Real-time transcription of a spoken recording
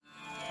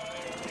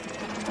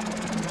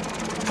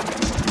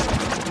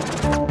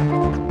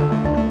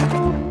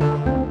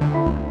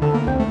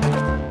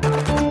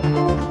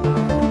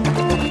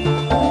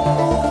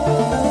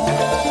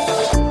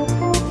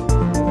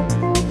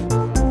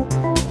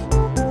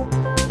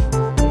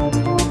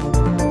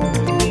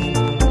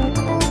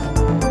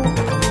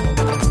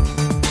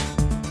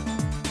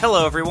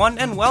Hello, everyone,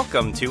 and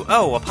welcome to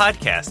a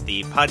Podcast,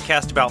 the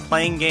podcast about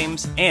playing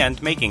games and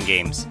making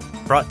games,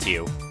 brought to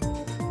you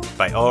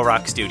by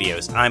Rock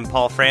Studios. I'm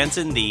Paul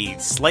Franzen, the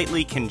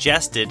slightly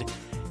congested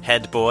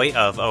head boy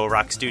of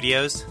Rock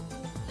Studios.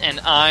 And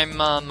I'm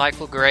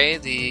Michael Gray,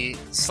 the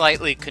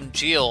slightly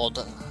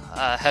congealed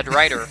head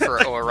writer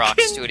for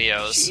Rock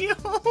Studios.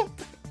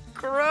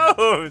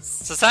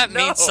 Gross. Does that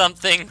mean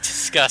something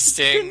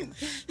disgusting?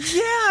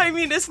 Yeah, I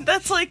mean, isn't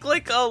that's like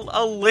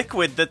a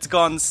liquid that's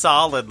gone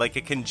solid, like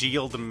a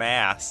congealed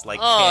mass,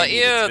 like candy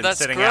ew, that's that's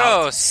sitting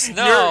gross. Out.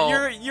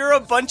 No, you're a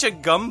bunch of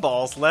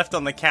gumballs left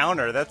on the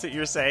counter. That's what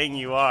you're saying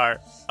you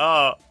are.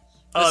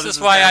 This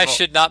is why terrible. I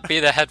should not be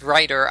the head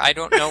writer. I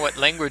don't know what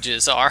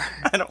languages are.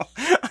 I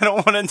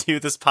don't want to do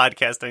this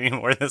podcast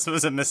anymore. This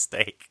was a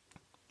mistake.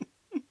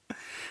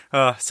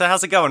 So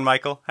how's it going,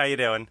 Michael? How you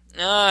doing?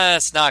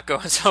 It's not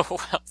going so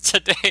well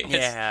today.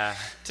 Yeah.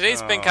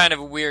 Today's been kind of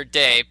a weird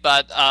day,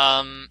 but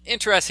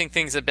interesting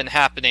things have been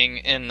happening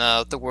in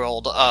the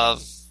world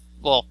of,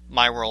 well,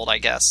 my world, I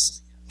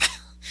guess.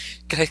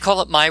 Could I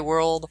call it my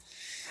world?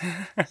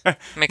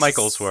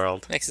 Michael's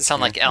world. Makes it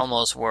sound like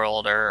Elmo's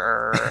world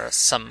or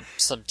some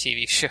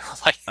TV show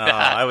like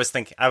that. I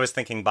was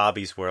thinking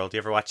Bobby's World. You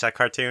ever watch that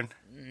cartoon?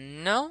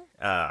 No.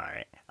 All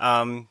right.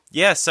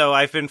 Yeah, so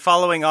I've been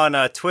following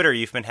on Twitter.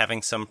 You've been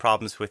having some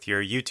problems with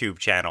your YouTube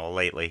channel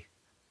lately.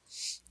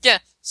 Yeah,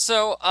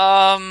 so,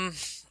 I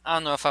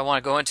don't know if I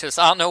want to go into this.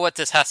 I don't know what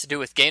this has to do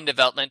with game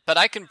development, but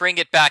I can bring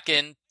it back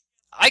in.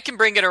 I can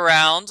bring it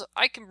around.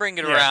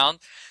 Around.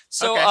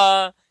 So,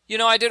 okay.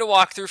 I did a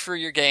walkthrough for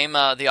your game,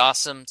 the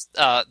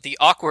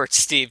Awkward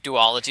Steve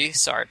Duology.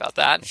 Sorry about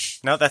that.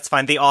 No, that's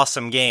fine. The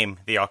awesome game,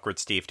 the Awkward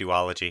Steve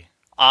Duology.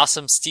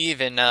 Awesome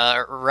Steve and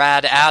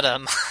Rad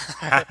Adam.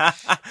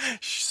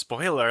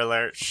 Spoiler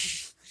alert.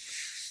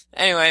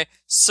 Anyway,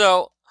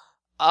 so,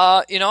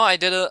 I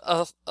did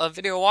a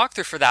video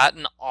walkthrough for that,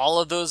 and all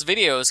of those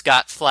videos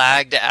got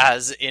flagged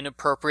as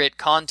inappropriate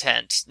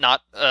content,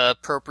 not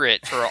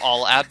appropriate for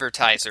all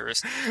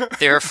advertisers.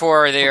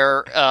 Therefore,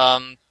 the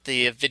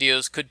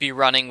videos could be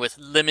running with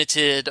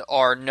limited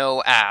or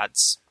no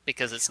ads,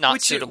 because it's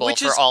not suitable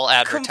for all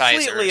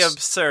advertisers. Completely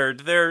absurd.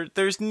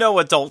 There's no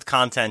adult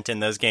content in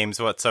those games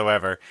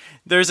whatsoever.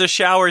 There's a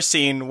shower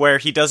scene where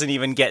he doesn't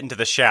even get into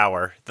the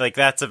shower. Like,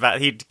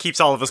 he keeps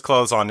all of his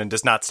clothes on and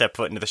does not step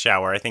foot into the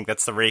shower. I think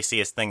that's the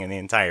raciest thing in the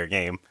entire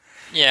game.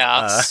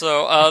 Yeah,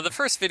 so the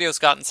first video's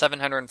gotten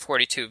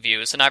 742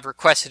 views, and I've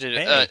requested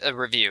a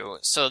review.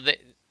 So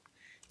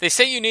they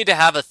say you need to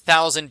have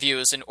 1,000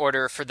 views in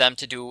order for them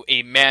to do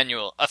a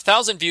manual.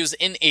 1,000 views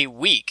in a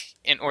week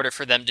in order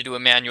for them to do a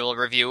manual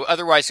review.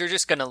 Otherwise, you're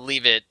just going to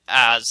leave it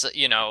as,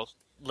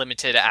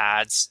 limited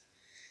ads.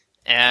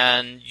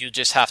 And you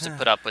just have to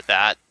put up with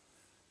that.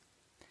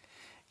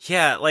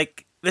 Yeah,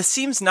 this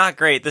seems not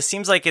great. This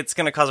seems like it's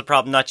going to cause a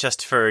problem not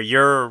just for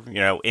your,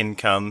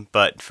 income,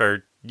 but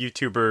for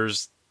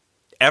YouTubers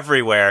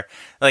everywhere.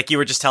 Like you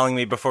were just telling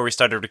me before we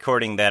started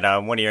recording that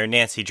one of your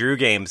Nancy Drew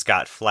games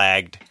got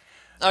flagged.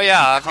 Oh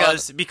yeah,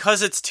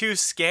 because it's too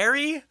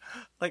scary?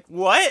 Like,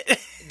 what?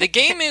 The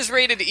game is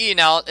rated E.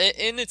 Now,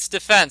 in its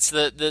defense,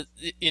 the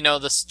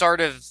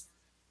start of,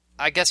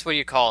 I guess, what do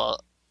you call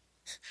it?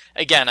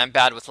 Again, I'm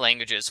bad with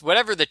languages.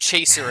 Whatever the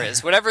chaser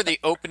is, whatever the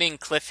opening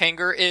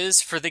cliffhanger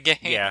is for the game.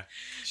 Yeah,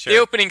 sure. The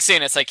opening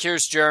scene, it's like,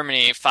 here's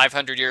Germany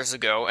 500 years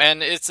ago,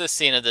 and it's a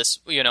scene of this,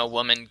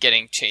 woman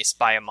getting chased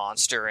by a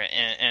monster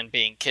and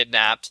being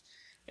kidnapped.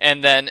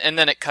 And then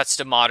it cuts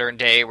to modern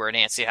day where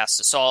Nancy has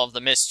to solve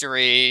the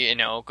mystery,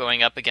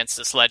 going up against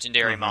this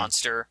legendary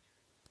monster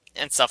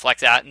and stuff like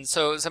that. And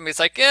so somebody's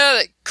like, yeah,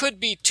 that could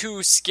be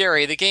too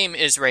scary. The game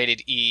is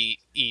rated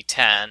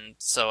E10.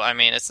 So, I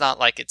mean, it's not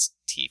like it's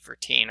T for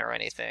teen or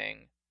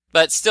anything.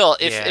 But still,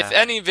 if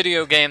any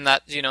video game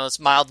that, is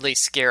mildly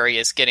scary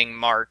is getting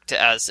marked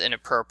as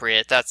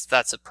inappropriate,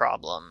 that's a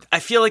problem. I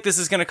feel like this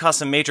is going to cause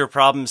some major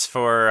problems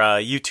for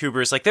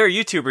YouTubers. Like, there are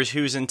YouTubers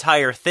whose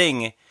entire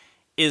thing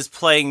is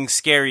playing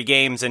scary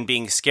games and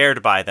being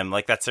scared by them.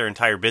 Like, that's their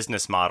entire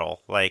business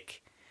model.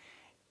 Like,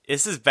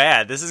 this is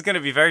bad. This is going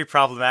to be very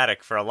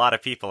problematic for a lot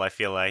of people, I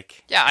feel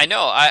like. Yeah, I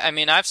know. I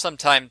mean, I've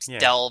sometimes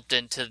delved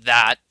into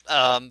that,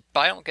 but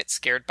I don't get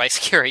scared by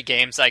scary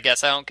games, I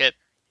guess. I don't get...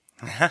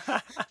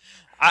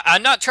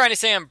 I'm not trying to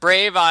say I'm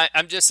brave.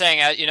 I'm just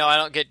saying, I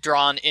don't get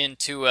drawn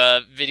into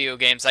video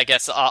games, I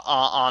guess,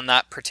 on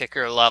that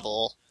particular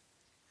level.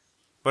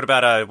 What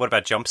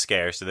about jump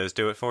scares? Do those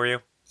do it for you?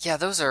 Yeah,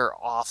 those are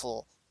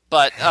awful.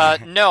 But,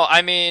 no,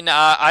 I mean,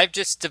 I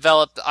just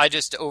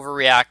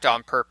overreact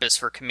on purpose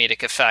for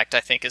comedic effect, I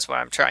think is what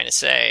I'm trying to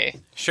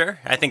say. Sure.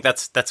 I think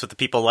that's what the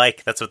people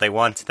like. That's what they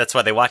want. That's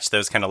why they watch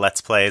those kind of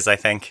Let's Plays, I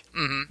think.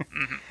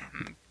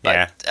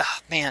 But,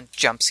 man,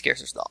 jump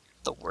scares are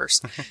the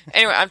worst.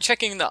 Anyway, I'm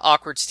checking the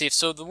Awkward Steve.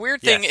 So the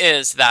weird thing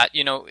is that,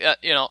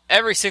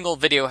 every single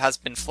video has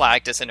been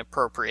flagged as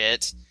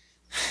inappropriate.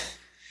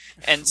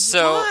 And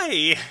so...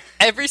 Why?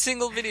 Every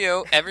single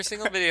video,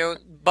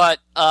 but,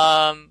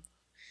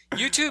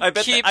 YouTube I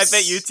bet keeps...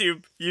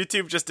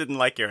 YouTube just didn't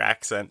like your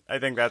accent. I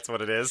think that's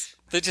what it is.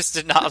 They just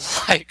did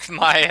not like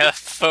my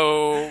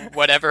faux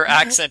whatever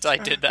accent I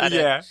did that in.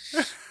 Yeah.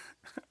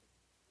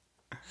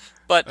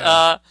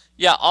 But,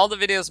 yeah, all the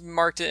videos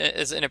marked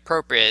as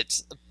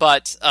inappropriate,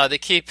 but they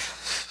keep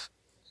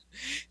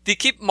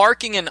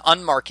marking and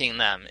unmarking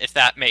them, if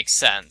that makes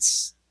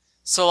sense.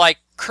 So, like,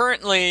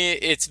 currently,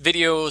 it's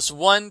videos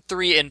 1,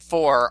 3, and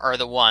 4 are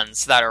the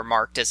ones that are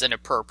marked as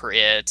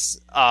inappropriate.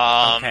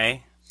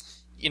 Okay.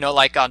 You know,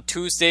 like on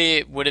Tuesday,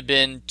 it would have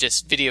been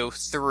just video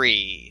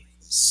 3.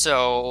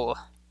 So,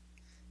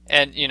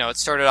 and, you know, it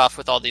started off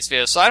with all these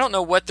videos. So I don't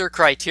know what their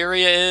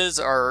criteria is,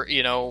 or,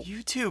 you know...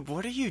 YouTube,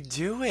 what are you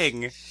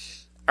doing?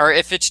 Or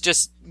if it's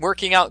just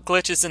working out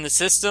glitches in the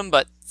system,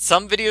 but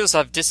some videos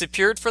have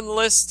disappeared from the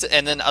list,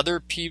 and then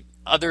other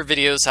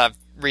videos have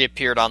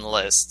reappeared on the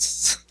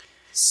list.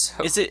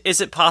 So. Is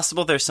it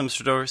possible there's some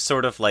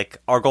sort of like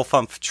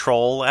Arglefump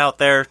troll out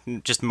there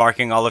just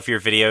marking all of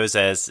your videos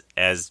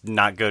as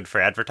not good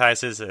for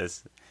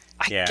advertisers?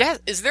 I guess,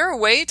 is there a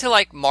way to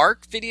like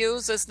mark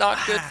videos as not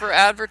good for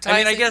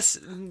advertising? I mean, I guess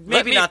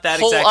maybe not that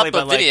pull exactly, up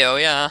but a video,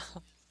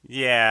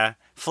 yeah,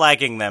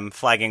 flagging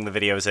the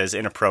videos as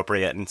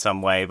inappropriate in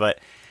some way. But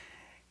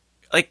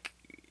like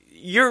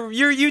your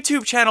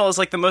YouTube channel is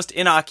like the most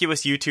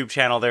innocuous YouTube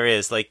channel there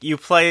is. Like, you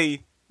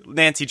play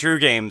Nancy Drew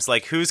games.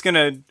 Like, who's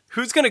gonna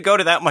go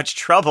to that much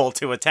trouble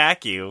to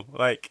attack you?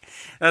 Like,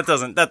 that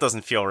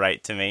doesn't feel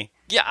right to me.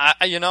 Yeah,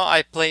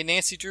 I play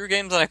Nancy Drew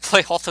games, and I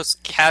play all those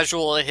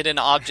casual hidden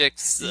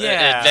objects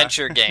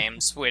adventure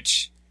games,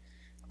 which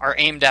are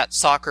aimed at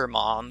soccer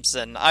moms.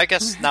 And I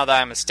guess now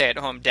that I'm a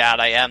stay-at-home dad,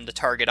 I am the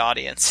target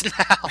audience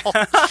now.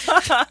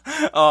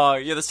 Oh,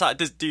 you're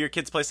do your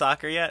kids play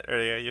soccer yet,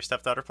 or your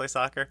stepdaughter play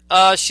soccer?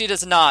 She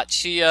does not.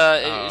 We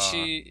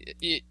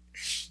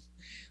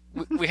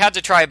had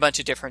to try a bunch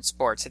of different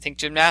sports. I think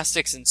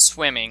gymnastics and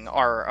swimming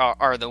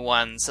are the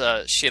ones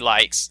she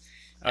likes.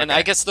 Okay. And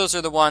I guess those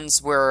are the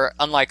ones where,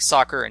 unlike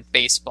soccer and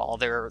baseball,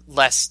 they're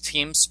less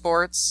team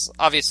sports.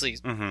 Obviously,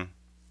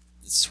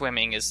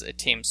 swimming is a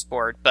team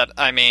sport, but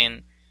I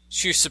mean,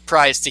 she's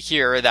surprised to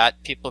hear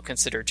that people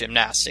consider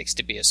gymnastics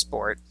to be a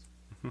sport.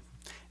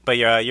 But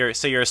you're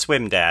a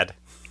swim dad.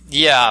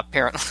 Yeah,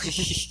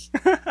 apparently.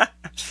 But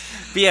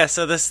yeah,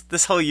 so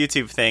this whole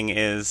YouTube thing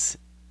is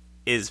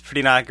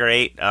pretty not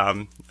great.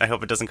 I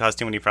hope it doesn't cause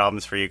too many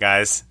problems for you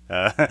guys.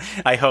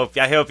 I hope,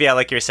 yeah,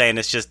 like you're saying,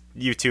 it's just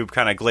YouTube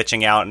kind of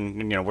glitching out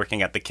and,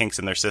 working at the kinks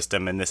in their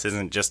system, and this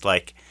isn't just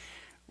like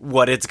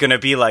what it's going to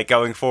be like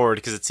going forward,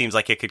 because it seems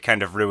like it could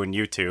kind of ruin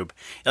YouTube.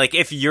 Like,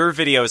 if your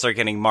videos are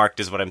getting marked,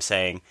 is what I'm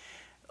saying.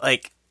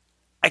 Like,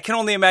 I can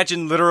only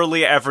imagine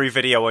literally every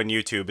video on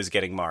YouTube is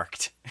getting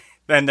marked.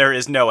 Then there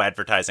is no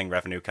advertising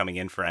revenue coming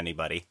in for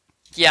anybody.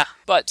 Yeah,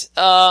 but,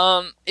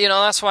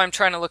 that's why I'm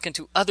trying to look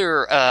into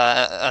other,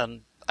 I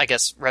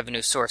guess,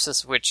 revenue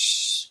sources,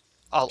 which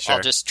I'll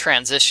just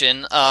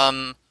transition.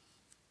 Can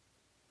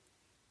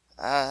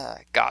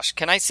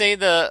I say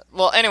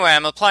well, anyway,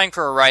 I'm applying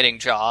for a writing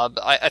job.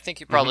 I think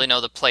you probably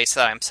know the place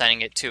that I'm sending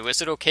it to. Is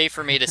it okay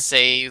for me to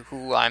say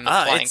who I'm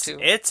applying to?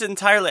 It's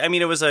entirely, I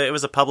mean, it was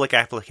a public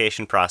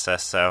application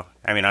process, so,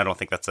 I mean, I don't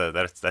think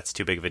that's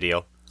too big of a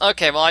deal.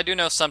 Okay, well, I do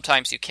know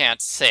sometimes you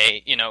can't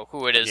say,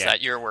 who it is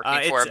that you're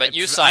working for, but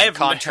you sign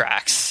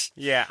contracts.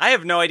 Yeah, I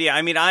have no idea.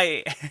 I mean,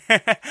 I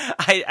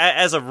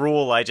as a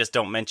rule, I just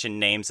don't mention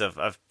names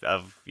of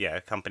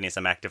companies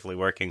I'm actively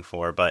working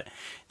for, but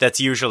that's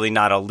usually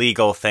not a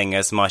legal thing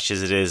as much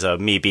as it is a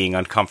me being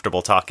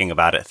uncomfortable talking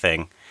about it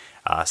thing.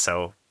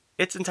 So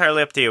it's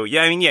entirely up to you.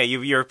 Yeah, I mean,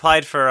 you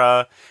applied for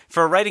a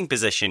writing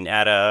position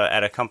at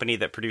a company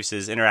that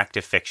produces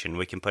interactive fiction.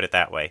 We can put it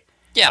that way.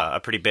 Yeah, a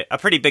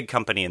pretty big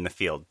company in the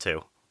field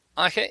too.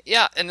 Okay,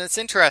 yeah, and it's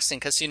interesting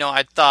because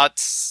I thought,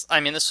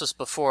 this was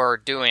before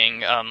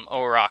doing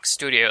O-Rock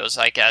Studios,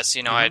 I guess.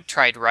 I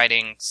tried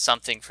writing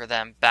something for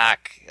them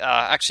back.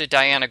 Actually,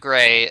 Diana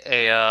Gray,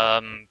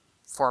 a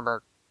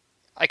former,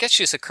 I guess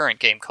she's a current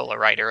Game Cola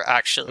writer,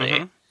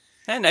 actually.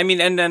 And I mean,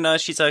 and then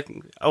she's a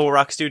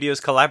O-Rock Studios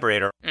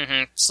collaborator.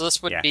 So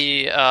this would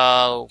be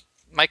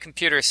my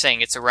computer is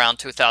saying it's around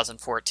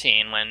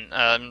 2014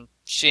 when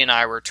she and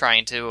I were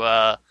trying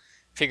to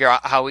figure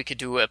out how we could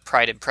do a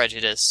Pride and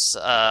Prejudice,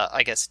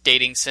 I guess,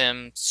 dating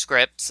sim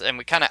script, and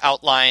we kind of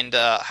outlined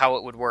how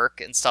it would work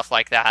and stuff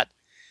like that.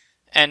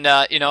 And,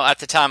 at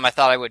the time I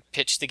thought I would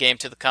pitch the game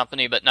to the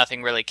company, but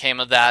nothing really came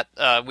of that.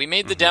 We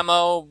made the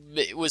demo,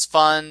 it was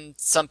fun,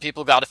 some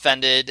people got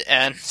offended,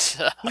 and...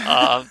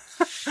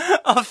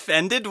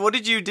 Offended? What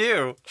did you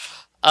do?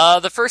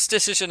 The first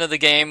decision of the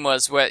game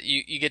was what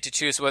you get to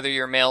choose whether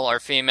you're male or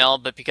female,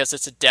 but because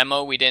it's a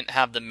demo, we didn't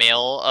have the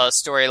male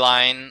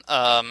storyline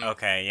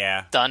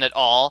done at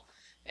all.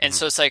 And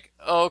so it's like,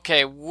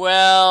 okay,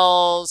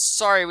 well,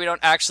 sorry, we don't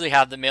actually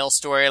have the male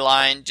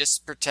storyline.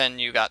 Just pretend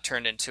you got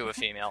turned into a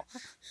female.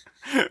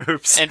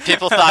 Oops. And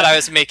people thought I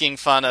was making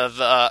fun of,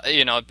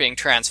 being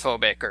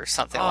transphobic or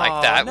something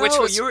like that. No, which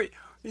was...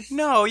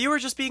 you were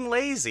just being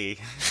lazy.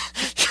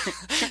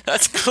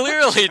 That's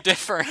clearly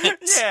different.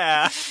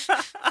 Yeah.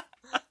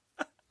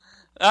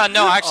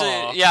 No, actually,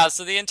 Aw. yeah.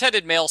 So the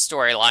intended male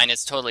storyline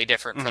is totally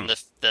different from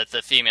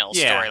the female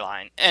Yeah.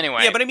 storyline.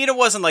 Anyway, Yeah, but I mean, it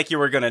wasn't like you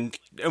were going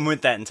to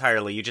omit that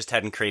entirely. You just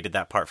hadn't created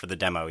that part for the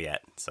demo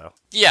yet. So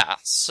yeah.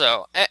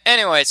 So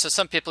anyway, so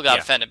some people got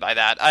Yeah. offended by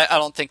that. I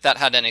don't think that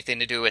had anything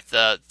to do with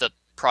the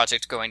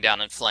project going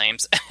down in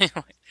flames.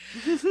 Anyway,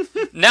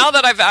 now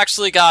that I've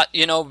actually got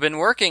been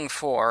working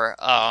for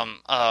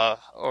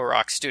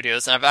Orok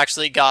Studios, and I've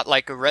actually got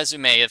like a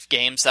resume of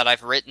games that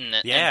I've written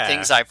Yeah. and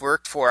things I've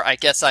worked for, I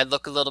guess I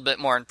look a little bit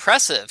more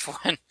impressive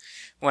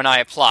when I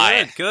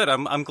apply. good.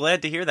 I'm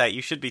glad to hear that.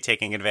 You should be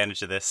taking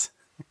advantage of this.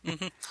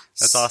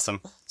 That's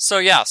awesome. So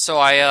yeah, so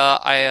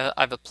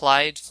I've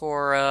applied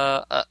for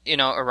a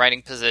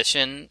writing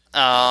position,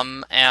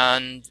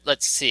 and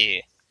let's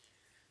see.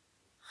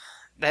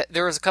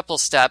 There was a couple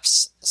of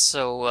steps.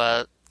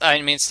 So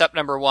I mean, step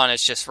number one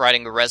is just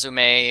writing a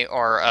resume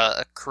or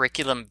a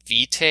curriculum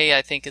vitae,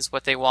 I think is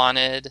what they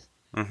wanted.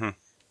 Mm-hmm.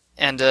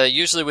 And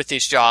usually with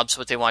these jobs,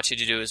 what they want you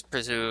to do is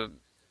pursue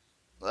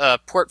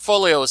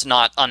portfolio is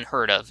not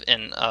unheard of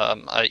in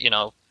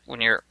when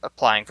you're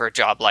applying for a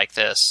job like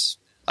this.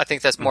 I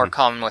think that's more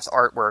common with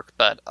artwork,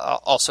 but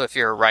also if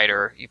you're a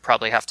writer, you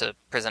probably have to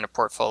present a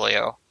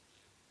portfolio.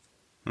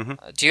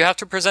 Do you have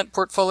to present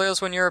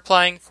portfolios when you're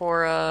applying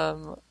for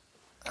a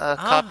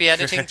copy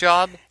editing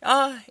job?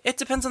 It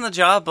depends on the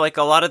job. Like,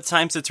 a lot of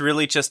times it's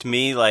really just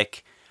me,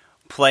 like,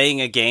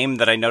 playing a game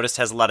that I noticed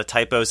has a lot of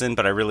typos in,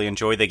 but I really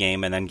enjoy the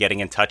game, and then getting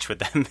in touch with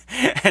them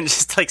and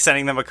just, like,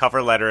 sending them a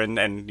cover letter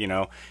and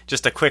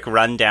just a quick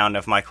rundown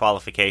of my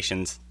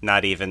qualifications.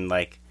 Not even,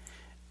 like,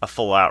 a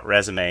full-out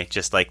resume.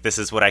 Just, like, this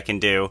is what I can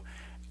do.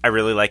 I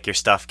really like your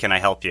stuff. Can I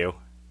help you?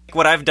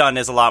 What I've done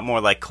is a lot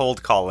more like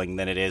cold calling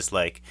than it is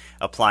like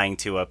applying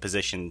to a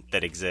position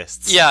that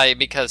exists. Yeah,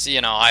 because,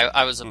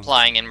 I was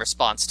applying in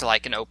response to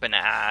like an open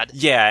ad.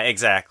 Yeah,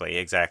 exactly.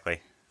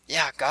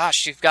 Yeah,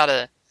 gosh, I've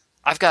got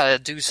to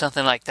do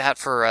something like that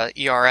for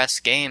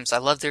ERS games. I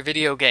love their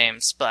video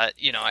games, but,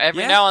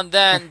 every now and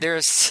then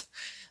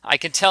I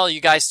can tell you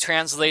guys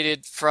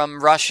translated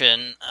from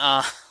Russian.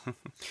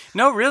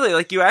 No, really,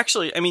 like, you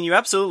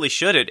absolutely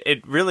should.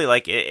 It really,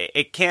 like,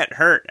 it can't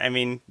hurt. I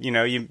mean,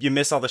 you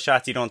miss all the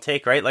shots you don't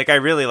take, right? Like, I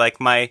really like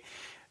my,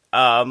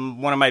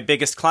 one of my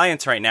biggest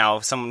clients right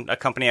now, a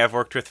company I've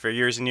worked with for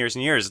years and years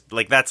and years.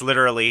 Like, that's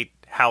literally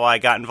how I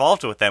got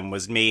involved with them,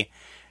 was me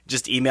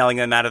just emailing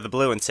them out of the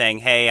blue and saying,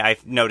 hey,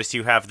 I've noticed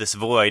you have this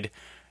void.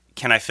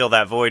 Can I fill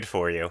that void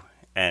for you?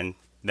 And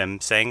them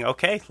saying,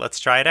 okay, let's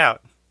try it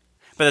out.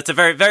 But it's a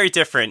very, very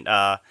different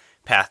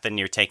path than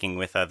you're taking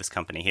with this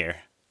company here.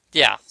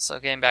 Yeah, so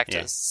getting back to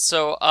this.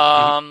 So,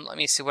 let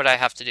me see what I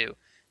have to do.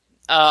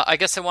 I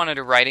guess I wanted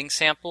a writing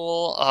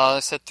sample. I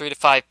said 3 to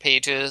 5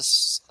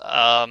 pages,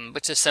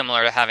 which is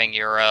similar to having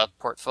your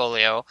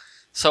portfolio.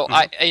 So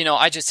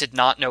I just did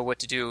not know what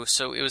to do,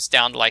 so it was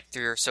down to like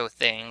 3 or so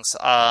things.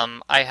 I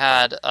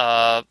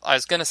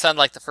was going to send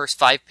like the first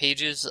 5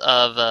 pages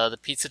of the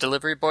Pizza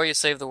Delivery Boy You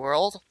Save the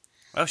World.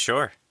 Oh,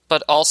 sure.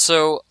 But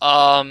also,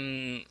 a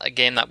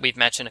game that we've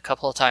mentioned a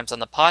couple of times on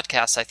the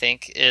podcast, I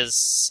think,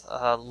 is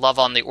Love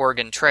on the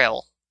Oregon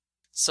Trail.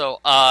 So,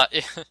 Love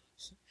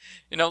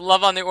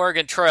on the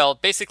Oregon Trail,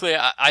 basically,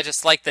 I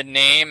just like the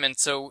name, and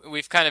so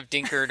we've kind of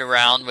dinkered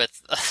around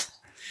with,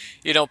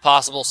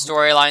 possible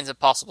storylines and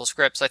possible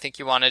scripts. I think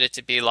you wanted it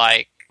to be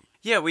like...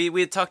 Yeah, we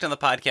had talked on the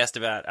podcast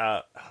about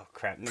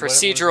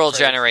procedural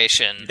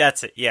generation.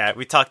 That's it. Yeah,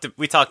 we talked on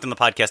the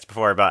podcast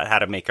before about how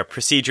to make a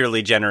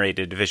procedurally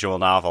generated visual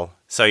novel.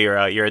 So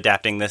you're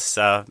adapting this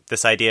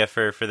idea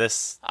for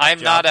this. I'm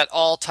job? not at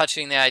all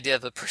touching the idea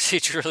of a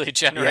procedurally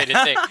generated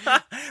thing.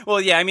 Well,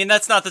 yeah, I mean,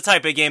 that's not the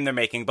type of game they're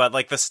making, but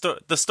like the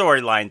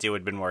storylines you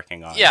had been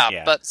working on.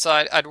 Yeah, but so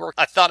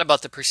I thought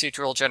about the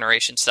procedural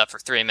generation stuff for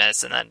 3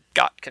 minutes and then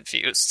got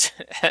confused.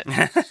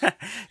 Yeah,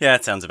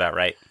 that sounds about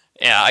right.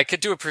 Yeah, I could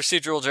do a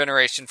procedural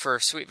generation for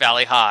Sweet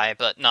Valley High,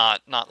 but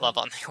not Love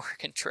on the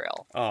Oregon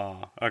Trail.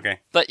 Oh, okay.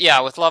 But yeah,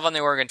 with Love on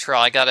the Oregon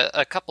Trail, I got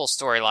a couple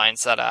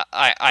storylines that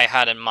I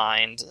had in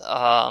mind.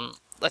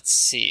 Let's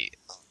see.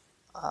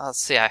 I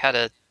had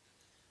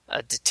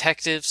a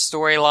detective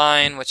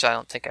storyline, which I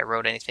don't think I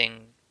wrote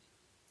anything.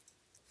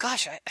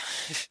 Gosh,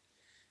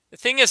 the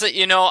thing is that,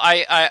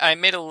 I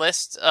made a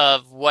list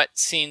of what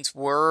scenes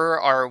were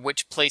or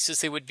which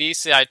places they would be.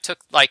 So I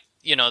took, like,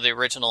 the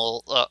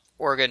original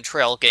Oregon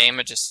Trail game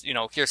and just,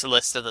 here's a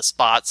list of the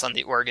spots on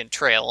the Oregon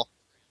Trail.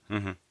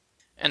 Mm-hmm.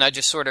 And I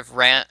just sort of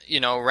ran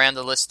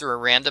the list through a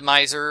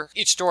randomizer.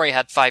 Each story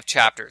had 5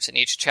 chapters, and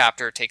each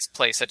chapter takes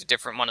place at a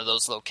different one of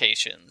those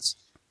locations.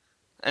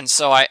 And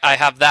so I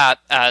have that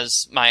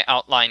as my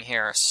outline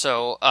here.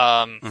 So,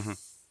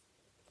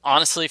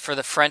 honestly, for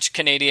the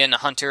French-Canadian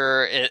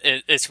hunter,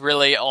 it's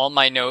really all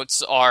my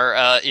notes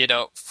are,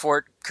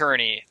 Fort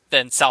Kearney,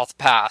 then South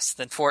Pass,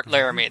 then Fort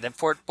Laramie, then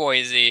Fort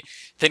Boise,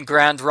 then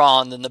Grand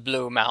Ronde, then the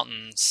Blue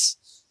Mountains.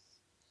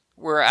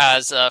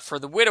 Whereas for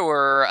the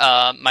Widower,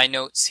 my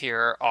notes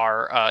here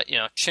are,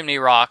 Chimney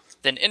Rock,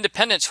 then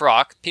Independence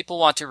Rock. People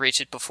want to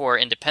reach it before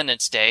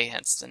Independence Day,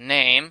 hence the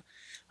name.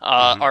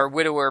 Our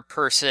widower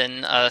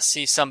person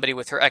sees somebody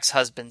with her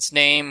ex-husband's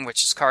name,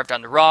 which is carved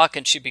on the rock,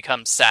 and she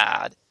becomes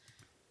sad.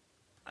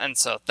 And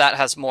so that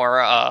has more,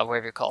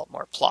 whatever you call it,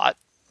 more plot.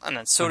 And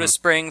then Soda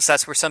Springs,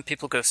 that's where some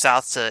people go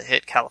south to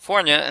hit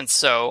California, and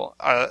so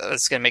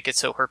it's going to make it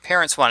so her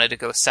parents wanted to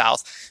go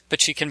south,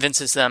 but she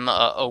convinces them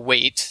to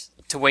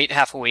wait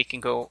half a week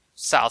and go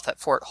south at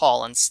Fort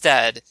Hall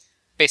instead.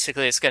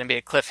 Basically, it's going to be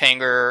a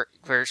cliffhanger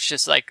where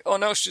she's like, oh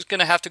no, she's going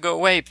to have to go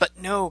away, but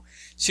no,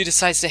 she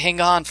decides to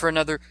hang on for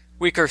another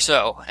week or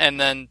so. And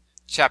then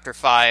Chapter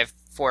 5,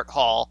 Fort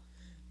Hall.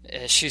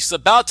 She's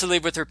about to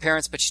leave with her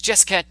parents, but she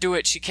just can't do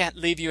it. She can't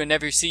leave you and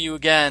never see you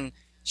again.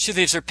 She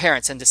leaves her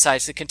parents and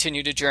decides to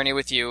continue the journey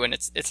with you, and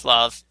it's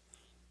love.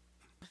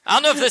 I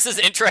don't know if this is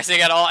interesting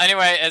at all.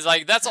 Anyway, it's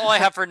like, that's all I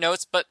have for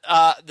notes, but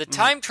the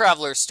time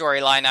traveler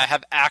storyline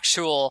I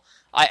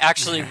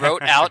actually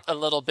wrote out a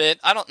little bit.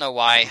 I don't know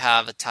why I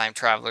have a time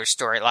traveler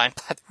storyline,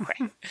 by the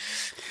way.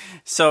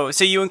 So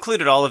you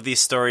included all of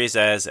these stories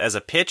as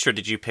a pitch, or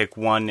did you pick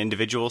one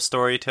individual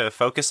story to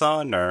focus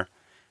on, or?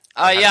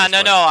 Yeah,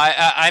 no.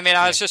 I mean,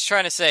 I was just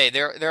trying to say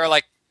there are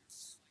like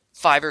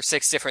 5 or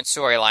 6 different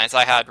storylines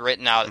I had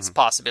written out as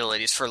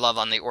possibilities for Love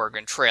on the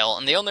Oregon Trail,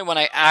 and the only one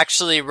I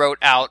actually wrote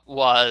out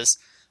was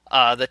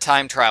the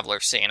time traveler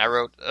scene. I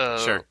wrote,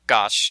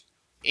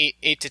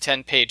 8 to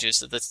 10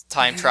 pages of the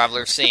time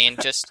traveler scene.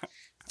 Just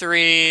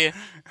three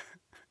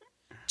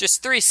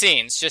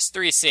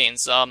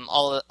scenes.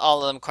 All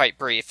of them quite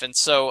brief. And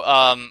so,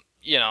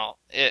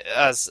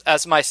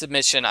 as my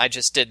submission, I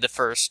just did the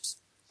first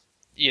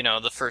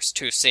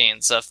 2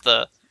 scenes of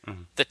the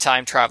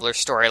time traveler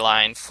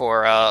storyline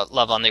for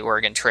Love on the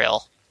Oregon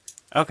Trail.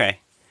 Okay.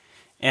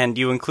 And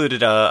you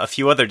included a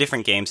few other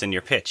different games in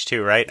your pitch,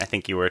 too, right? I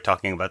think you were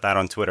talking about that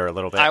on Twitter a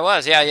little bit. I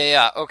was,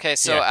 yeah. Okay,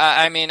 so,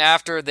 I mean,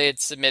 after they'd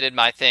submitted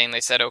my thing,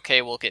 they said,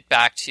 okay, we'll get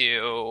back to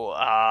you,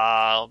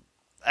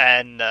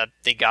 and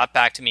they got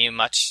back to me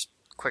much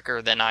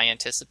quicker than I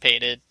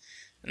anticipated.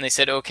 And they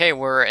said, okay,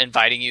 we're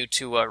inviting you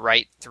to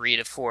write 3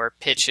 to 4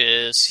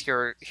 pitches.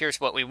 Here's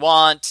what we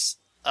want.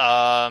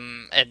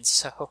 And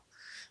so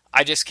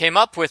I just came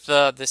up with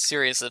this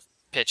series of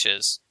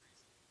pitches.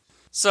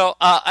 So,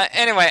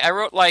 anyway, I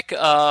wrote like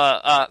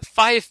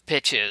 5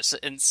 pitches,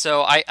 and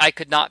so I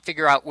could not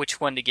figure out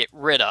which one to get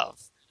rid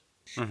of.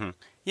 Mm-hmm.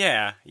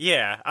 Yeah.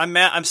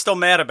 I'm still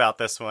mad about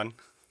this one.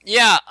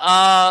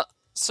 Yeah,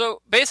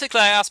 so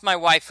basically I asked my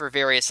wife for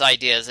various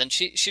ideas, and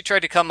she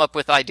tried to come up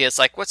with ideas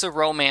like, what's a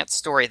romance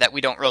story that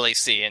we don't really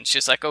see? And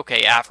she's like,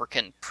 okay,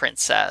 African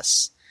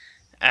princess.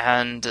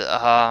 And,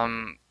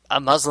 a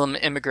Muslim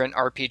immigrant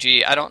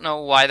RPG. I don't know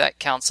why that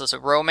counts as a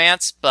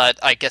romance, but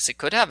I guess it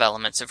could have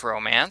elements of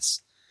romance.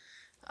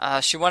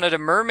 She wanted a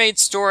mermaid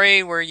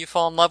story where you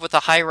fall in love with a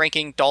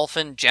high-ranking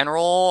dolphin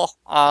general,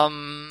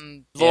 lawyer.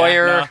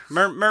 Yeah,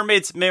 no.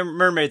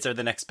 Mermaids are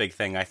the next big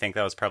thing. I think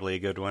that was probably a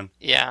good one.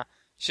 Yeah.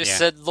 She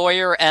said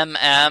lawyer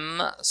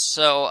MM,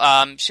 so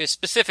she was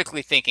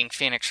specifically thinking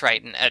Phoenix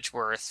Wright and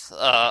Edgeworth,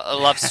 a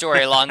love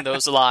story along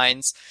those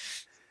lines.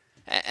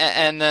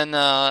 And then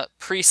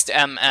Priest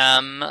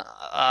MM,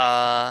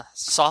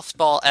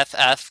 Softball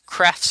FF,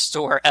 Craft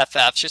Store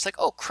FF. She's like,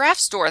 oh,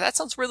 Craft Store, that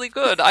sounds really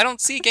good. I don't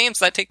see games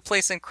that take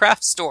place in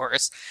craft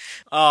stores.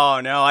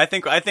 Oh no, I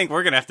think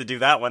we're gonna have to do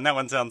that one. That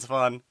one sounds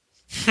fun.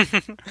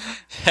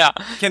 Yeah.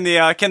 Can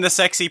the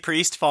sexy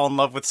priest fall in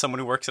love with someone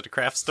who works at a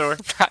craft store?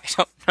 I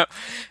don't know.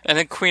 And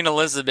then Queen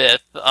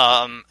Elizabeth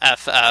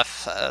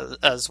FF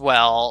as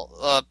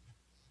well.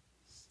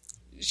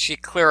 She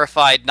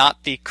clarified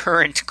not the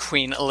current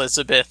Queen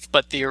Elizabeth,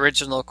 but the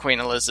original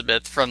Queen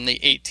Elizabeth from the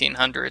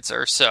 1800s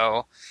or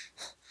so.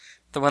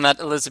 The one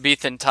that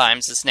Elizabethan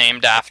times is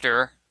named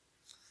after.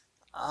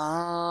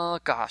 Oh,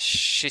 gosh.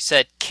 She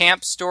said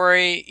camp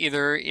story,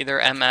 either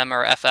MM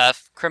or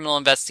FF, criminal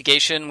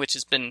investigation, which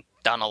has been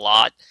done a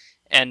lot,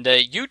 and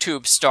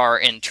YouTube star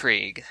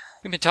intrigue.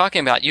 We've been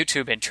talking about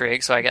YouTube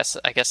intrigue, so I guess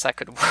that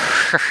could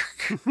work.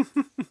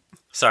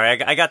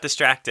 Sorry, I got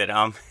distracted.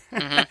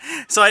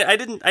 So I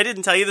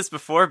didn't tell you this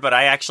before, but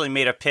I actually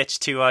made a pitch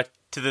to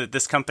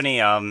this company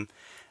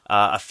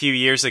a few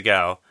years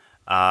ago.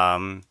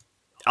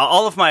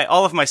 All of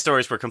my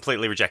stories were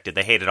completely rejected.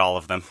 They hated all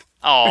of them.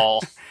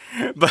 Oh.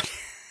 But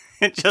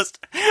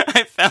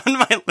I found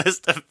my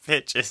list of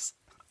pitches.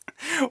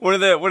 One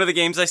of the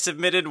games I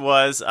submitted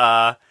was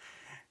A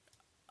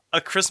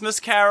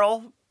Christmas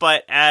Carol,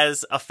 but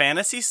as a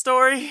fantasy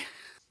story.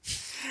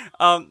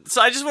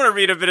 So I just want to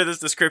read a bit of this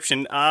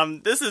description.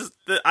 I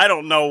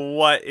don't know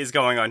what is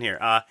going on here.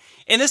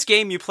 In this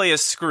game, you play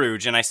as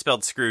Scrooge, and I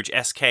spelled Scrooge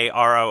Skrooge.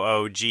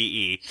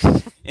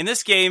 In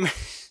this game,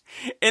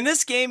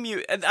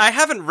 I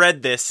haven't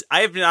read this.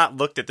 I have not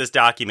looked at this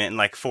document in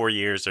like 4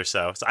 years or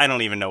so I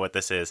don't even know what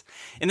this is.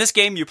 In this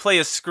game, you play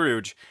as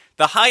Scrooge,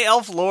 the high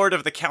elf lord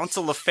of the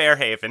Council of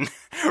Fairhaven,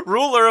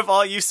 ruler of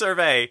all you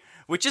survey,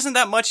 which isn't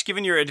that much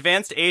given your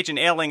advanced age and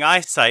ailing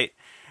eyesight.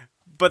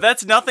 But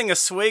that's nothing a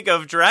swig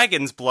of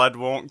dragon's blood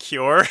won't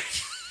cure.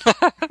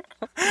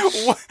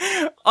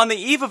 On the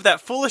eve of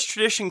that foolish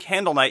tradition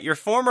candle night, your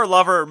former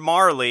lover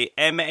Marley,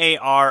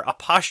 MAR''Ly,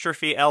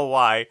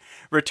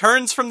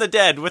 returns from the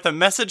dead with a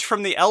message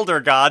from the elder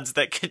gods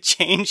that could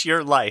change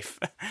your life.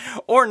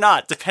 Or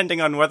not,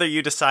 depending on whether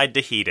you decide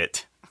to heed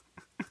it.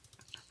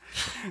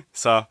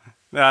 So,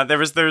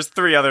 there's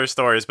 3 other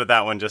stories, but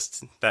that one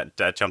just,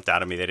 that jumped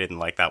out at me. They didn't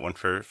like that one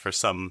for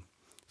some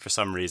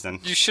reason.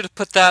 You should have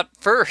put that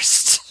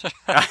first.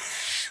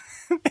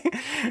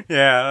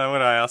 Yeah,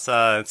 what else?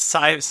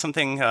 Sci-fi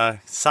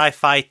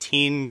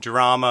teen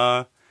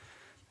drama,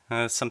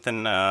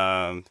 something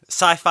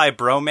sci-fi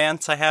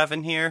bromance I have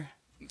in here.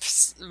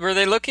 Were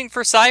they looking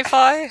for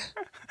sci-fi?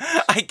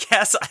 I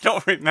guess I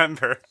don't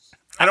remember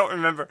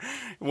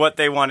what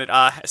they wanted.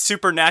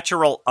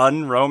 Supernatural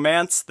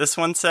unromance. This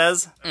one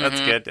says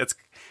that's good. It's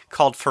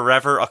called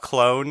Forever a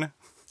Clone.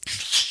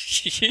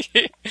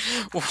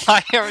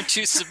 Why aren't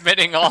you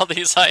submitting all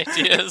these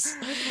ideas?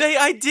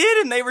 I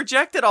did, and they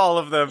rejected all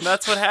of them.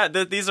 That's what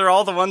happened. These are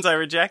all the ones I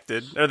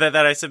rejected, or that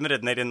I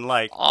submitted and they didn't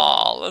like.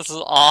 Oh, this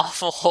is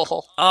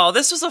awful. Oh,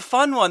 this was a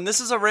fun one.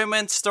 This is a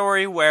romance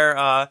story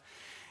where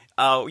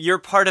you're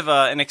part of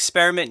an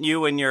experiment.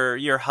 You and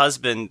your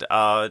husband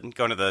going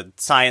to the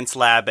science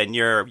lab, and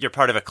you're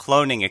part of a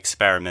cloning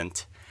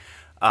experiment.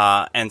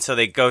 And so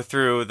they go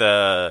through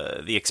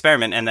the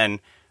experiment, and then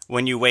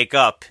when you wake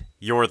up,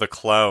 you're the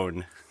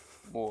clone.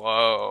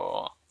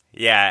 Whoa.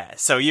 Yeah,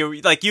 so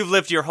you've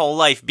lived your whole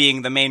life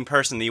being the main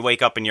person. You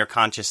wake up and your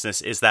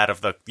consciousness is that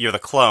of you're the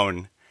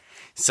clone.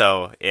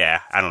 So yeah,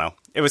 I don't know.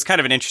 It was kind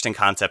of an interesting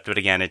concept, but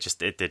again, it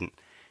didn't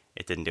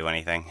do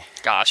anything.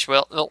 Gosh,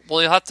 well,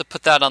 you'll have to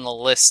put that on the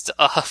list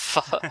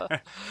of.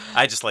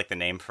 I just like the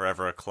name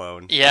Forever a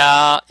Clone.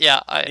 I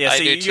so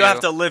do you too. have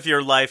to live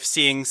your life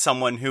seeing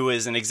someone who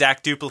is an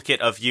exact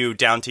duplicate of you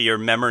down to your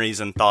memories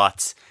and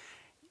thoughts,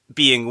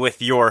 being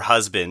with your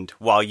husband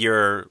while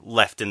you're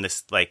left in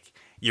this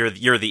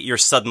you're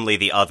suddenly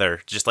the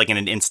other. Just like in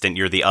an instant,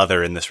 you're the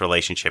other in this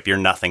relationship. You're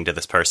nothing to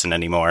this person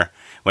anymore.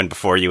 When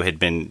before you had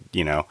been,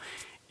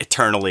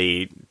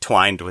 eternally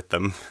twined with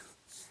them.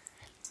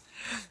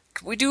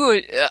 We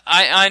do.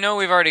 I know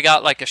we've already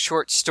got like a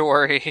short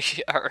story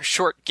or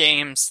short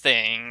games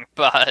thing,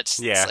 but it's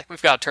like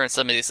we've got to turn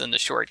some of these into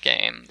short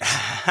games.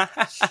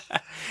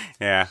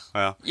 Yeah.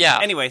 Well. Yeah.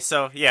 Anyway,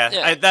 so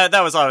that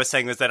was all I was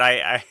saying, was that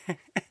I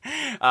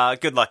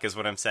good luck is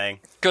what I'm saying.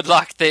 Good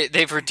luck.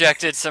 They've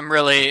rejected some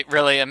really,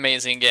 really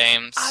amazing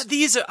games.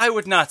 I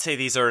would not say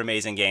these are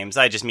amazing games.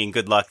 I just mean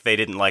good luck. They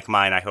didn't like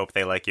mine. I hope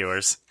they like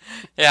yours.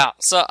 Yeah,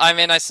 so,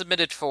 I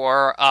submitted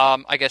 4,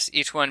 I guess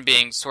each one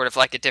being sort of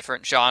like a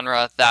different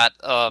genre that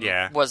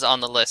was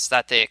on the list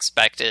that they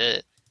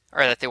expected,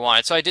 or that they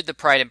wanted. So I did the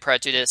Pride and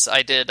Prejudice,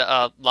 I did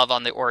Love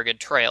on the Oregon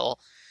Trail,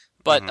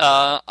 but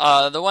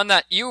the one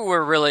that you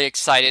were really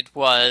excited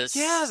was...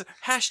 Yeah,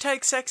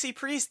 #sexy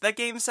priest, that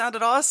game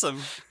sounded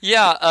awesome.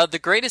 Yeah, the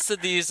greatest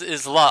of these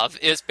is love.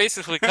 It's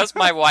basically because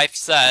my wife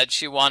said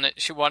she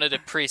wanted a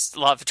priest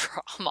love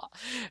drama.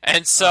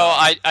 And so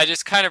I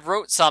just kind of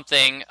wrote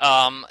something,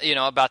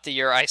 about the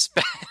year I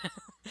spent.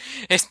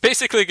 It's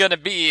basically going to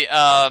be,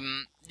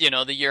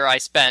 the year I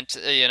spent,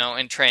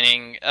 in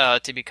training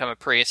to become a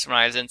priest when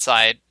I was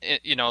inside,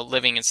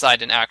 living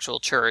inside an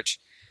actual church.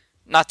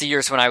 Not the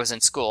years when I was in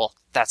school.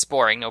 That's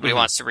boring. Nobody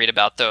wants to read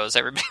about those.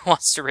 Everybody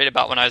wants to read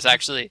about when I was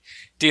actually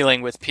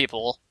dealing with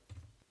people.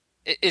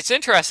 It's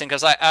interesting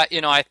because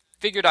I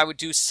figured I would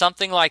do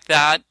something like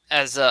that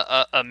as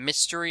a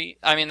mystery.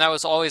 I mean, that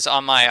was always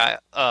on my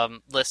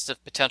list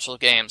of potential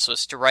games,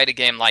 was to write a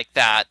game like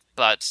that,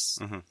 but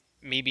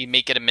maybe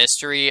make it a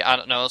mystery. I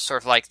don't know,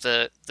 sort of like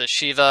the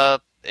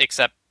Shiva,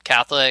 except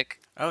Catholic.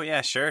 Oh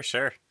yeah, sure.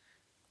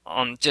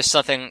 Just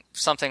something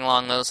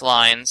along those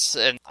lines.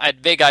 And I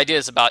had vague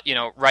ideas about,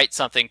 write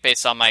something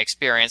based on my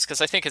experience, because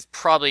I think it's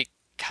probably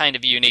kind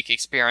of a unique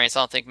experience.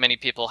 I don't think many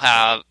people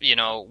have,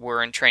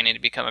 were in training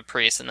to become a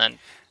priest and then,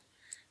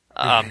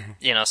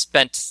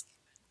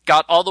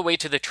 got all the way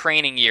to the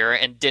training year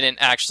and didn't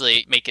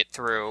actually make it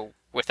through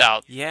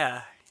without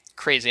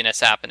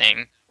craziness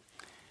happening.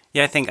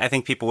 Yeah, I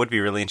think people would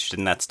be really interested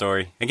in that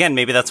story. Again,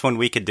 maybe that's one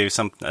we could do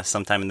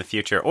sometime in the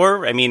future.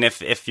 Or, I mean,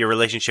 if your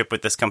relationship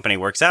with this company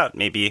works out,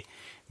 maybe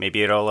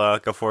it'll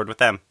go forward with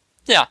them.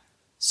 Yeah.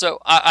 So,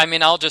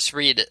 I'll just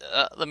read.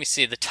 Let me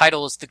see. The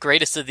title is The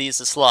Greatest of These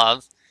is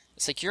Love.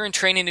 It's like, you're in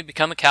training to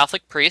become a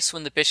Catholic priest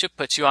when the bishop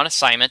puts you on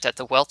assignment at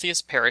the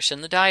wealthiest parish in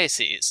the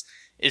diocese.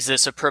 Is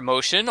this a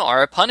promotion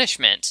or a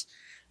punishment?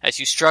 As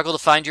you struggle to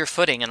find your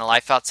footing in a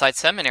life outside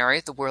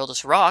seminary, the world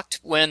is rocked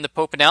when the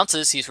Pope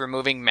announces he's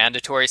removing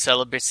mandatory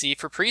celibacy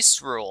for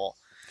priests rule.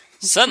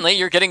 Suddenly,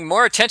 you're getting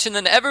more attention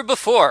than ever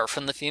before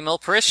from the female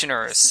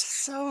parishioners.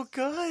 So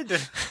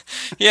good.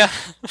 Yeah.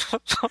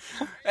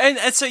 and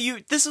so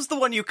this is the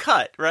one you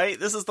cut, right?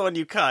 This is the one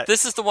you cut.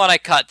 This is the one I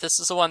cut. This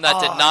is the one that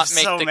did not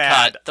make the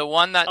cut. The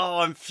one that...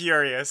 Oh, I'm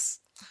furious.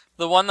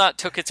 The one that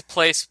took its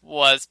place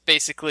was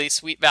basically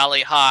Sweet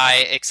Valley High,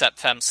 except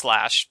Fem/,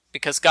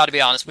 because gotta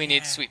be honest, we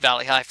need Sweet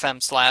Valley High Fem/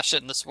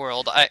 in this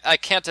world. I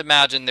can't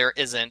imagine there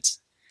isn't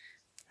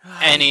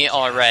any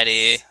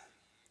already.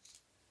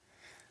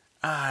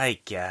 I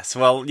guess.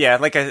 Well, yeah,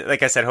 like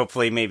I said,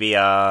 hopefully maybe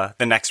the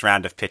next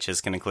round of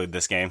pitches can include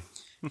this game.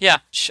 Yeah,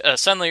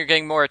 suddenly you're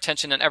getting more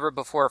attention than ever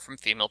before from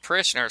female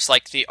parishioners,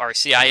 like the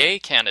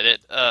RCIA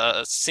candidate,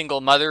 a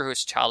single mother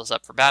whose child is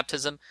up for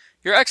baptism,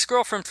 your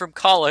ex-girlfriend from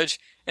college,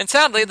 and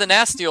sadly the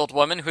nasty old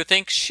woman who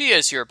thinks she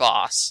is your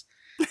boss.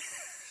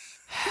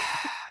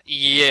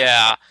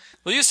 Yeah.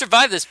 Will you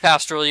survive this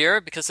pastoral year?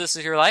 Because this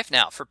is your life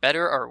now, for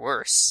better or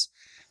worse.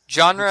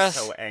 Genre, I'm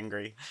so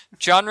angry.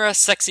 genre,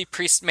 sexy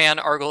priest man,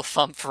 argle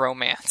thump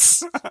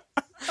romance.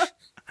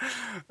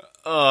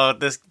 Oh,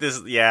 this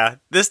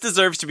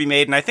deserves to be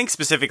made, and I think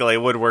specifically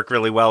it would work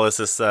really well as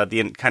this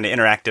the kind of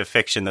interactive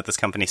fiction that this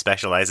company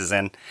specializes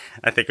in.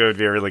 I think it would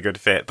be a really good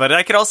fit, but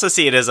I could also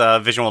see it as a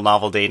visual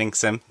novel dating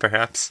sim,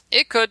 perhaps.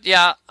 It could,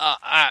 yeah.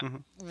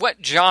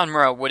 What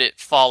genre would it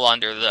fall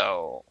under,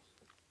 though?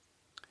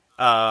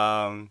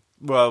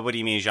 Well, what do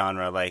you mean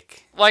genre?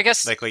 Like, Well, I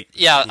guess, like,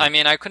 yeah, I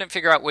mean, I couldn't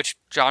figure out which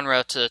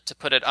genre to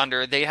put it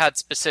under. They had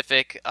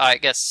specific, I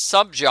guess,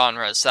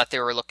 subgenres that they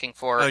were looking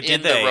for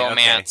in the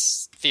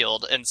romance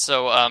field, and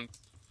so,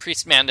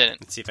 Priest Man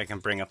didn't. Let's see if I can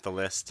bring up the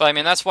list. But, I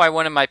mean, that's why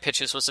one of my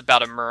pitches was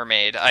about a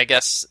mermaid. I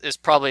guess is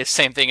probably the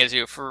same thing as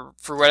you. For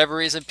whatever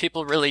reason,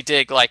 people really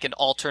dig, like, an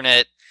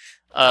alternate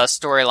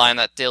storyline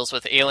that deals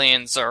with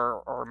aliens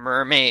or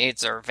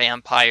mermaids or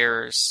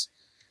vampires.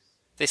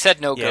 They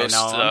said no ghosts,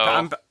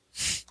 though.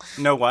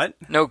 No what?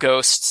 No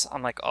ghosts.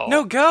 I'm like, oh.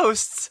 No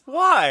ghosts?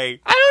 Why?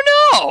 I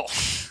don't know!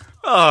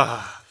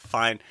 Oh,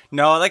 fine.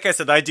 No, like I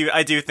said, I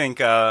do think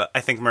I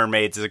think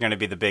mermaids are going to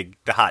be the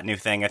hot new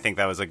thing. I think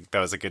that was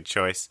a good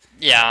choice.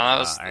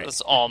 Yeah, that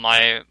was all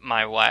my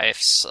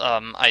wife's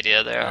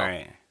idea there. All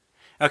right.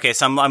 Okay,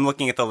 so I'm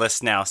looking at the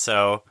list now.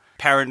 So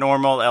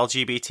paranormal,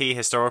 LGBT,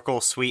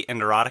 historical, sweet, and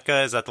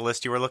erotica. Is that the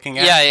list you were looking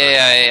at?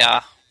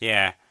 Yeah.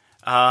 Yeah.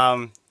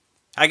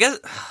 I guess.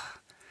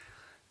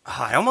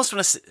 I almost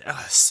want to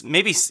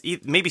maybe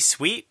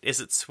sweet.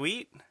 Is it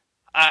sweet?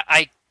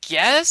 I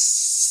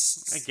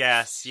guess. I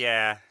guess,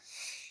 yeah.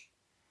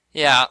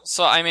 Yeah.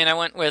 So I mean, I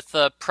went with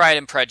Pride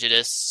and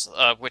Prejudice,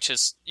 which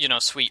is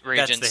Sweet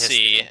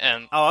Regency,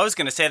 and I was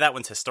going to say that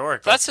one's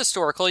historical. That's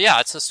historical.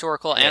 Yeah, it's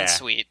historical and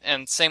sweet,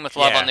 and same with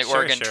Love on the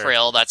Oregon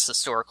Trail. That's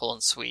historical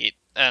and sweet.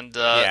 And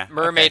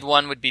Mermaid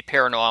one would be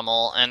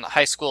paranormal, and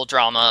high school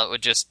drama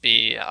would just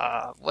be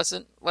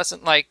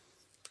wasn't like.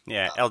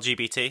 Yeah,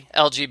 LGBT.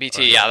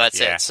 Yeah, that's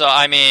it. So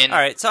I mean, all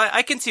right. So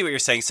I can see what you're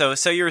saying. So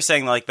you were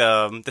saying like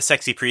the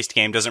sexy priest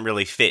game doesn't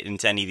really fit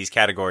into any of these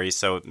categories,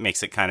 so it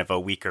makes it kind of a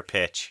weaker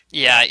pitch.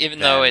 Yeah, even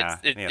though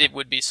it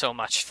would be so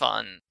much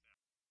fun.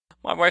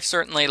 My wife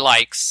certainly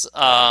likes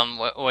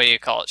what do you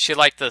call it? She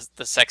liked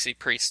the sexy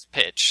priest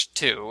pitch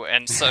too,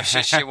 and so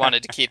she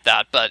wanted to keep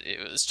that, but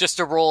it was just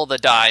a roll of the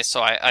die,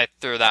 so I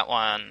threw that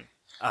one.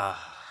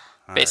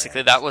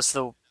 Basically, that was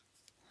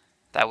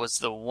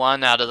the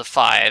 1 out of the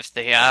 5.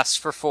 They asked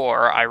for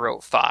 4. I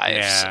wrote 5.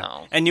 Yeah.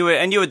 So. And you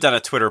had done a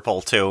Twitter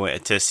poll too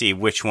to see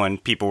which one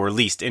people were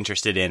least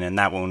interested in, and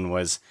that one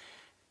was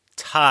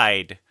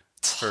tied.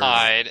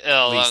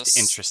 Least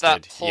interested.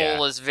 That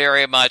poll is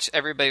very much.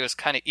 Everybody was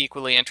kind of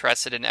equally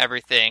interested in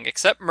everything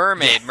except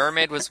Mermaid.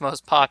 Mermaid was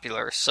most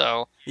popular.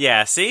 So.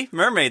 Yeah. See,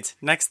 mermaids.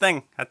 Next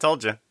thing. I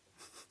told you.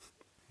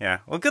 Yeah.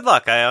 Well, good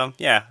luck.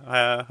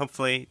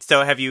 Hopefully.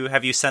 So, have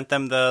you sent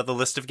them the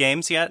list of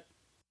games yet?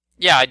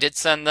 Yeah, I did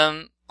send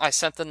them. I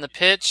sent them the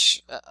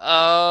pitch.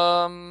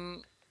 I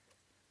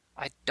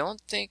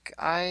don't think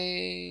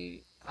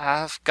I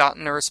have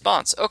gotten a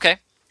response. Okay.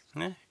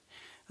 Yeah.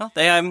 Well,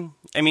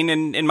 I mean,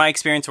 in my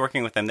experience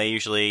working with them, they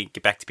usually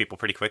get back to people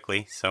pretty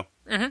quickly. So.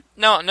 Mm-hmm.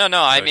 No. So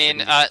I mean,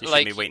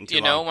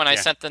 long. When I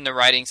sent them the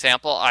writing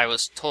sample, I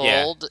was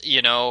told,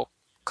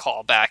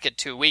 call back in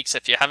 2 weeks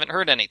if you haven't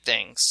heard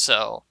anything.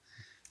 So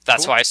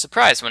that's why I was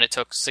surprised when it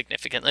took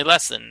significantly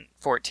less than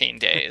 14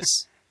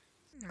 days.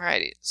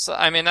 Righty. So,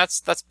 I mean, that's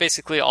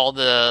basically all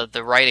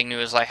the writing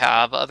news I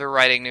have. Other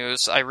writing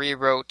news, I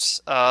rewrote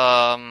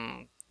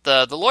the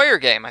lawyer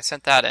game. I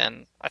sent that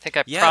in. I think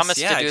I promised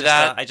to do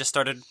that. I just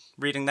started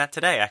reading that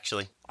today,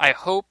 actually. I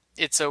hope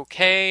it's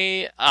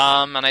okay,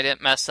 and I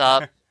didn't mess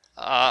up.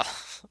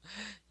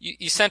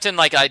 You sent in,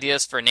 like,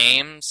 ideas for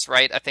names,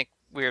 right? I think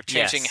we were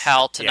changing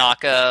Hal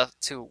Tanaka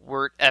to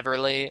Wirt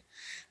Everly.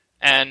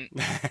 And...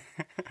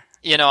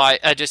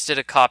 I just did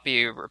a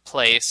copy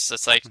replace.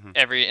 It's like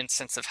every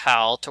instance of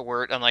Hal to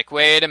Wirt. I'm like,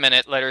 wait a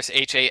minute, letters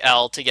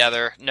H-A-L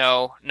together.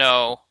 No.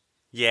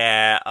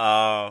 Yeah,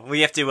 well,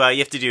 you have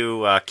to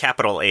do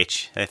capital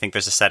H. I think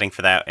there's a setting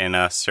for that in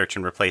search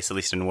and replace, at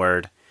least in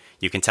Word.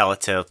 You can tell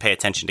it to pay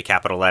attention to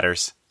capital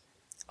letters.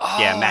 Oh,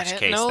 yeah, match I didn't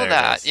case. know there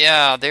that. it is.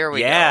 Yeah, there we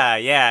go.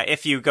 Yeah.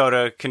 If you go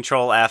to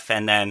Control F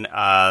and then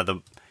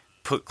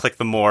click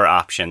the more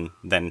option,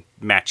 then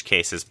match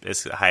case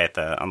is high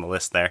on the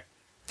list there.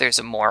 There's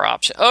a more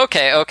option.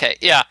 Okay,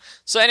 yeah.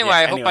 So anyway,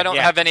 I hope I don't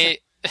have any...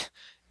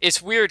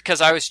 It's weird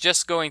because I was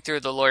just going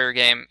through the lawyer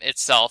game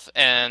itself,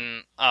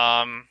 and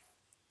I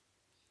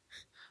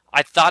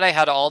thought I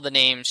had all the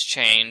names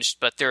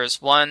changed, but there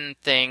was one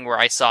thing where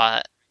I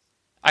saw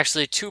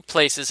actually two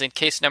places in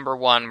case number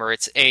 1 where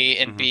it's A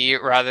and B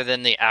rather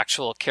than the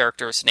actual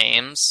characters'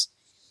 names.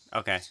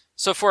 Okay.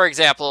 So, for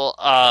example,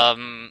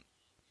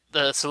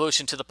 the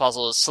solution to the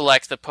puzzle is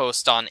select the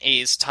post on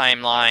A's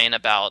timeline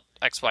about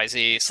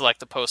XYZ,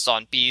 select the post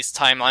on B's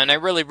timeline. I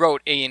really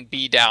wrote A and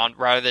B down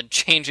rather than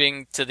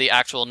changing to the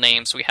actual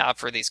names we have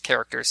for these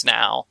characters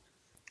now.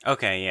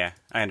 Okay, yeah,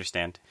 I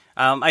understand.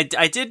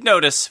 I did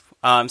notice.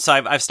 So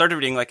I've started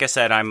reading. Like I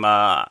said, I'm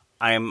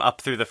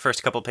up through the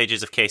first couple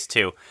pages of Case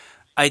 2.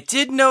 I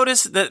did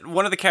notice that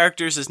one of the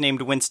characters is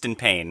named Winston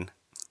Payne.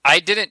 I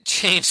didn't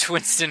change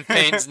Winston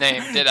Payne's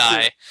name, did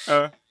I?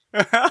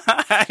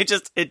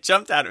 It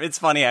jumped out. It's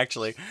funny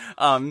actually.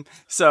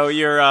 So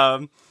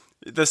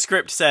the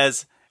script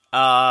says,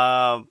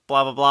 blah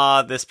blah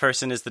blah. This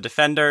person is the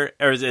defender,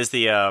 or is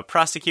the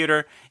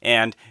prosecutor,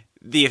 and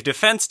the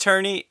defense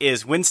attorney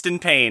is Winston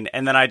Payne.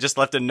 And then I just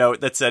left a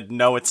note that said,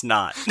 "No, it's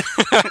not."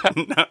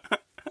 No.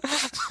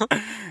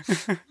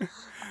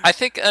 I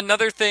think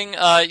another thing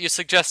you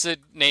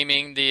suggested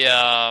naming the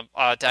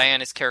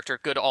Diana's character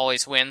Good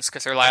Always Wins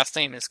because her last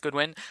name is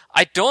Goodwin.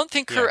 I don't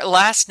think her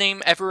last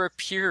name ever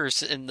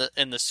appears in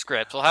the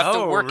script. We'll have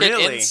to work it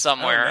in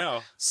somewhere. Oh,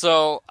 no.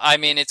 So I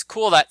mean, it's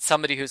cool that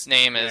somebody whose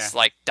name is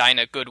like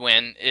Dinah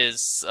Goodwin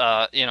is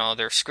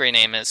their screen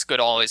name is Good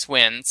Always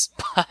Wins.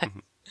 But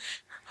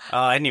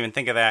I didn't even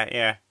think of that.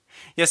 Yeah.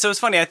 Yeah, so it's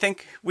funny. I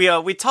think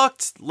we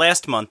talked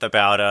last month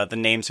about the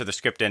names for the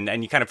script,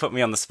 and you kind of put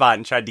me on the spot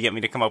and tried to get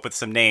me to come up with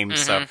some names.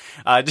 So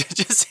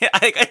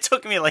it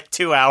took me like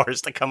 2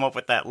 hours to come up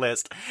with that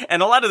list,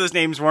 and a lot of those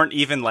names weren't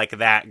even like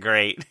that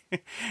great.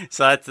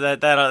 So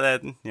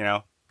that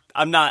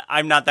I'm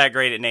not that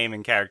great at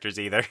naming characters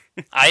either.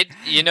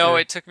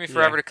 It took me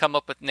forever to come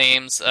up with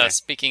names.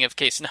 Speaking of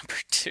case number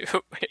 2,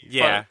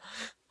 yeah.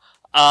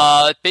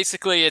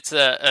 Basically it's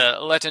a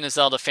Legend of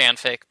Zelda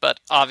fanfic, but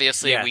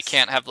obviously we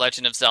can't have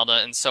Legend of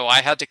Zelda, and so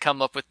I had to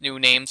come up with new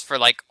names for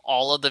like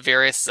all of the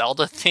various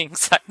Zelda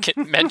things I get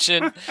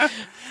mentioned.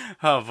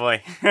 Oh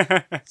boy.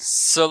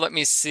 So let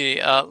me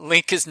see.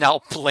 Link is now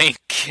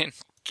Blink, and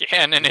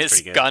Ganon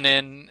is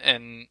Gunnin,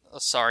 and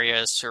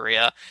Saria is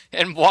Surya.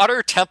 And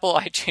Water Temple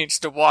I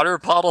changed to Water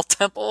Bottle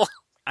Temple.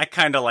 I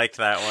kind of liked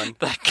that one.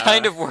 That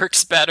kind of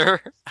works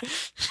better. I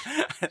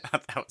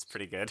thought that was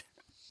pretty good.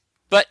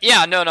 But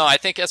yeah, no, I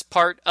think as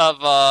part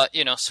of,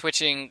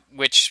 switching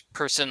which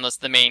person was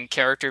the main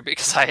character,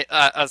 because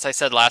as I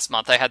said last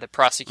month, I had the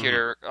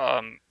prosecutor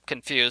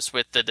confused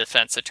with the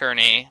defense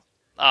attorney.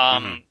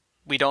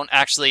 We don't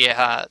actually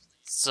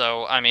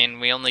so, I mean,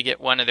 we only get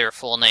one of their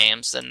full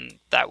names, and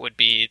that would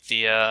be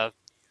the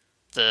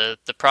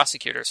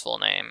prosecutor's full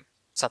name.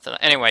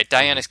 Anyway,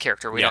 Diana's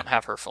character, we don't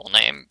have her full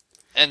name.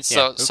 And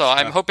so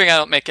I'm hoping I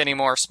don't make any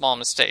more small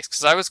mistakes,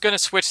 because I was going to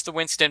switch the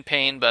Winston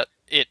Payne, but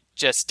it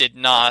just did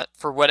not.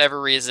 For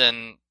whatever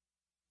reason,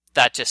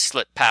 that just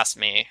slipped past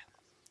me.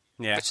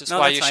 Yeah. Which is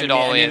why you should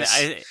always...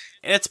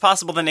 it's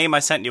possible the name I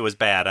sent you was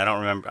bad. I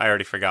don't remember. I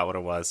already forgot what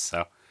it was,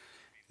 so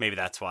maybe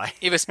that's why.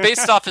 It was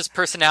based off his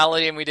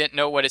personality, and we didn't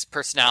know what his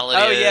personality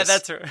is. Oh, yeah,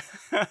 that's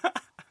right.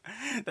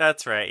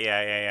 That's right.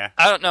 Yeah.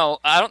 I don't know.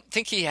 I don't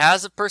think he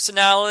has a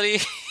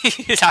personality.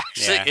 He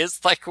actually is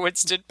like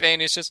Winston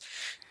Payne. He's just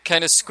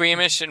kind of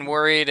squeamish and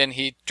worried, and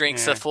he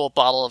drinks a full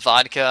bottle of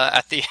vodka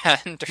at the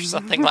end or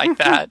something like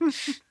that.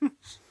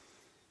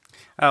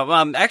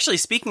 Actually,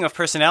 speaking of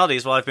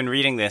personalities, while I've been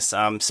reading this,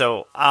 I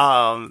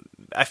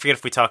forget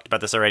if we talked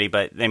about this already,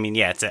 but I mean,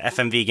 it's an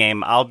FMV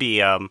game. I'll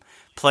be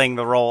playing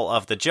the role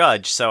of the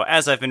judge. So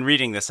as I've been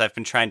reading this, I've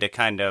been trying to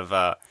kind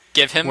of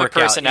give him a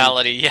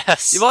personality.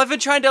 Yes. Well, I've been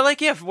trying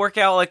to work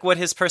out like what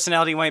his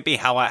personality might be,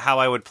 how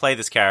I would play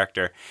this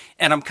character,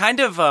 and I'm kind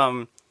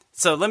of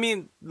So let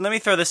me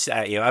throw this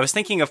at you. I was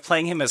thinking of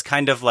playing him as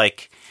kind of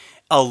like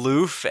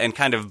aloof and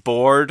kind of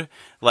bored.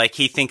 Like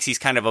he thinks he's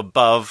kind of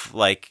above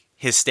like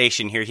his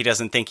station here. He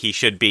doesn't think he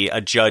should be a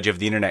judge of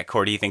the internet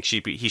court. He thinks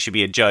he should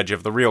be a judge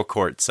of the real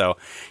court. So,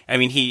 I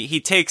mean, he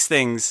takes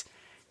things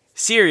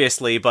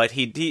seriously, but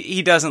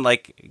he doesn't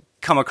like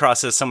come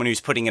across as someone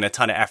who's putting in a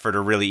ton of effort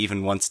or really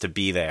even wants to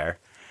be there.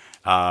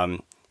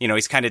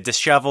 He's kind of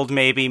disheveled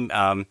maybe.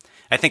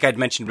 I think I'd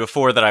mentioned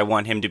before that I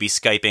want him to be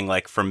Skyping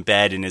like from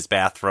bed in his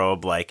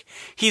bathrobe. Like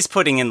he's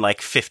putting in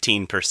like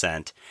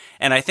 15%.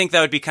 And I think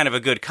that would be kind of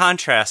a good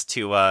contrast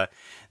to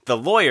the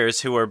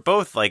lawyers who are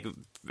both like,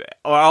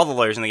 or all the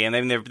lawyers in the game. I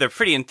mean, they're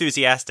pretty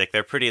enthusiastic.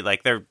 They're pretty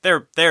like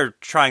they're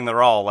trying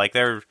their all. Like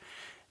they're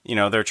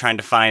trying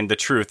to find the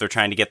truth. They're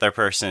trying to get their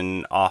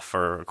person off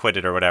or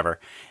acquitted or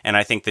whatever. And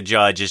I think the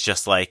judge is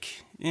just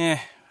like,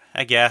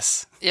 I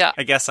guess. Yeah.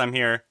 I guess I'm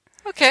here.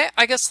 Okay,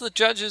 I guess the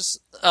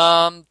judge's,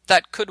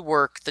 that could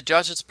work. The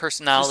judge's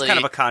personality... It's kind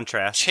of a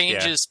contrast.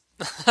 Changes...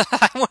 Yeah.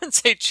 I wouldn't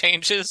say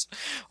changes.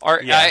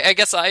 I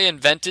guess I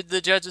invented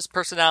the judge's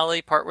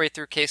personality partway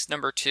through case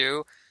number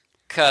 2.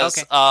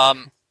 Because,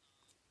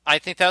 I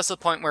think that was the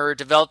point where we were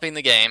developing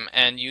the game,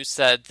 and you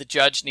said the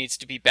judge needs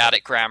to be bad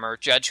at grammar.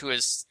 Judge who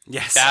is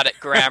Yes. bad at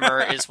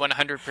grammar is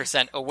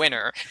 100% a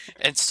winner.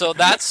 And so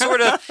that sort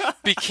of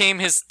became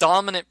his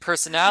dominant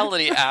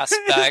personality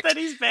aspect. That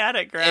he's bad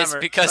at grammar. Is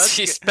because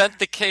he spent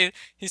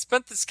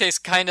this case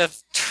kind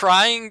of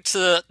trying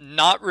to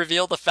not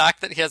reveal the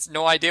fact that he has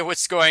no idea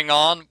what's going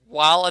on,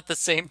 while at the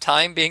same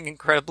time being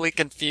incredibly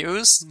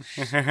confused.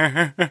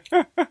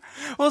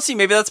 Well, see,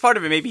 maybe that's part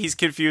of it. Maybe he's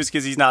confused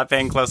because he's not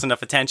paying close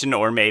enough attention,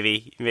 or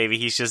maybe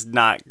he's just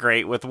not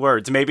great with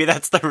words. Maybe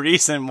that's the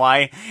reason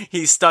why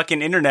he's stuck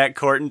in internet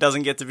court and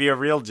doesn't get to be a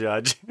real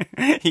judge.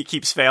 He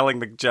keeps failing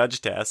the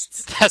judge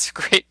tests. That's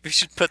great. We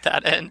should put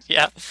that in.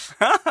 Yeah.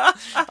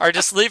 Or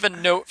just leave a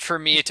note for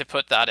me to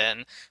put that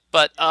in.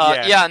 But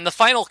yeah, in the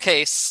final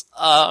case,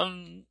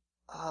 I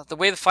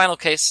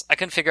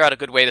couldn't figure out a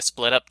good way to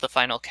split up the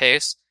final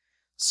case.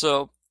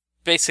 So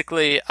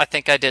basically, I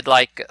think I did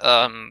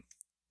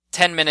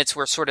 10 minutes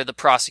where sort of the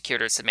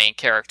prosecutor's the main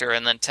character,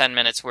 and then 10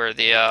 minutes where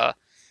the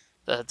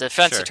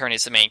defense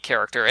attorney's the main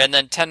character, and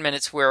then 10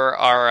 minutes where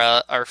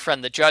our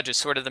friend the judge is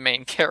sort of the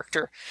main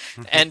character.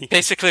 And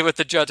basically with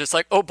the judge, it's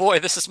like, oh boy,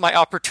 this is my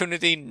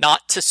opportunity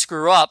not to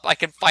screw up. I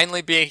can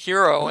finally be a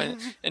hero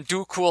and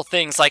do cool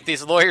things like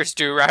these lawyers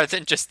do, rather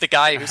than just the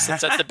guy who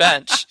sits at the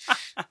bench.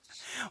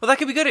 Well, that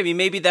could be good. I mean,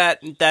 maybe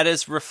that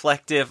is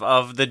reflective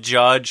of the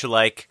judge,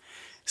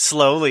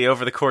 slowly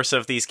over the course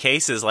of these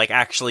cases,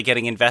 actually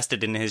getting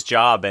invested in his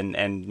job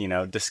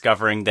and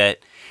discovering that,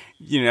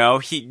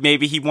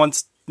 he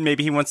wants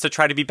to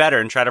try to be better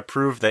and try to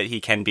prove that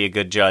he can be a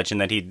good judge and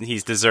that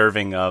he's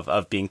deserving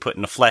of being put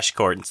in a flesh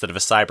court instead of a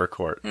cyber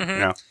court.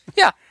 Mm-hmm.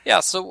 Yeah.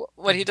 So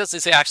what he does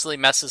is he actually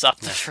messes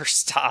up the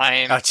first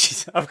time. Oh,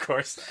 jeez, of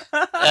course.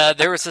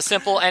 There was a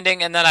simple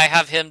ending, and then I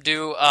have him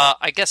do,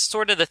 I guess,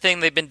 sort of the thing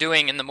they've been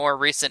doing in the more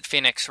recent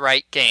Phoenix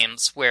Wright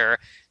games, where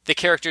the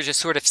character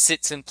just sort of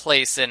sits in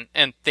place and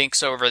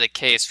thinks over the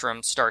case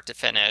from start to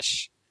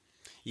finish.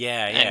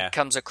 Yeah. And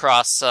comes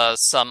across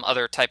some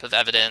other type of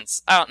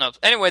evidence. I don't know.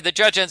 Anyway, the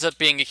judge ends up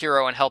being a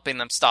hero and helping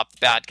them stop the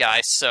bad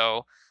guy,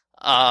 so...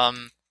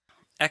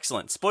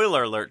 Excellent.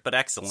 Spoiler alert, but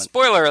excellent.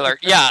 Spoiler alert,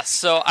 yeah.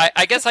 So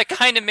I guess I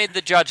kind of made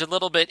the judge a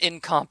little bit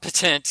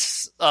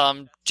incompetent,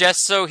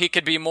 just so he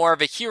could be more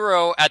of a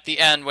hero at the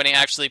end when he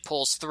actually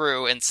pulls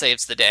through and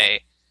saves the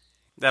day.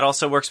 That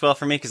also works well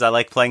for me because I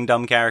like playing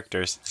dumb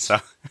characters. So,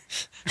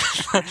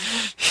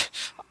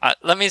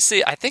 let me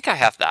see. I think I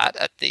have that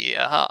at the.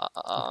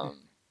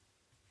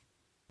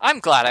 I'm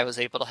glad I was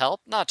able to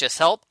help. Not just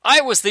help.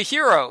 I was the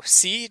hero.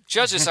 See,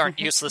 judges aren't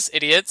useless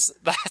idiots.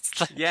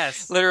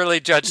 That's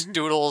literally Judge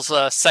Doodle's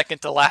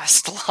second to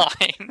last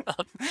line.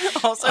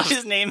 Also,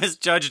 his name is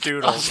Judge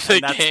Doodles,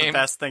 and that's the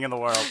best thing in the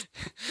world.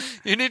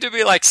 You need to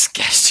be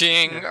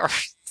sketching or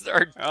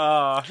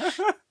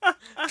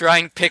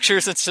drawing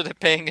pictures instead of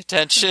paying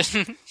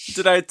attention.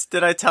 Did I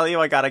tell you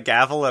I got a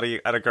gavel at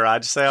a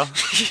garage sale?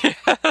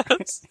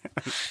 Yes.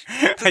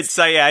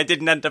 I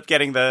didn't end up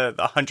getting the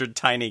 100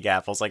 tiny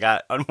gavels. I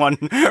got one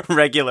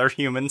regular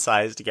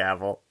human-sized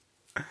gavel.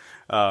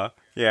 But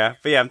yeah,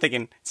 I'm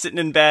thinking sitting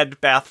in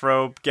bed,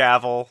 bathrobe,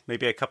 gavel,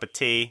 maybe a cup of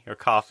tea or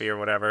coffee or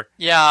whatever.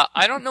 Yeah,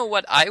 I don't know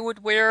what I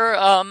would wear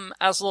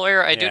as a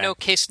lawyer. I do know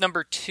case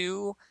number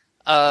 2.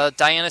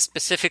 Diana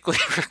specifically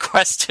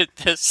requested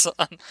this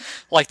on,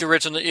 the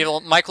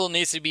original. Michael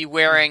needs to be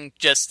wearing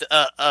just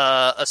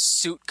a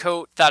suit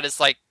coat that is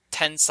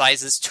 10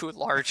 sizes too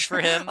large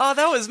for him. Oh,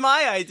 that was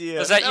my idea.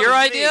 Was that your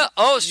idea? Me.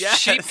 Oh, yes.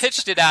 She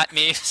pitched it at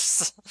me.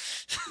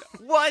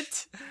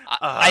 What?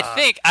 I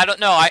think. I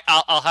don't know.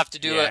 I'll have to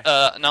do it.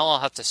 Now I'll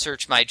have to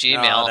search my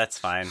Gmail. Oh, that's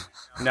fine.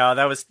 No,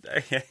 that was...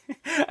 It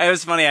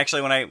was funny,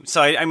 actually, when I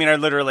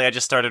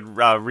just started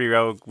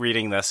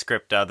reading the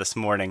script this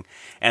morning,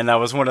 and that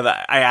was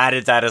I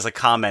added that as a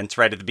comment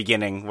right at the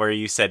beginning, where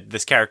you said,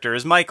 this character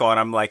is Michael,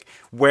 and I'm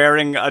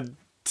wearing a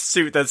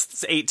suit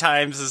that's 8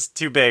 times as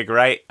too big,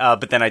 right?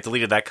 But then I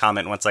deleted that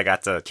comment once I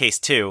got to case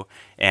 2,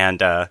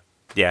 and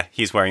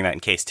he's wearing that in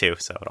case 2,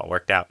 so it all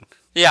worked out.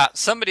 Yeah,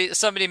 somebody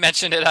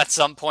mentioned it at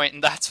some point,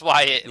 and that's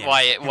why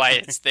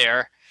it's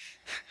there.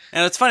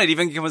 And it's funny, it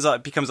even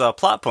becomes a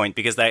plot point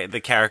because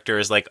the character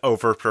is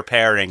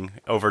over-preparing,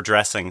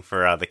 over-dressing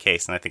for the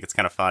case, and I think it's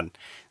kind of fun.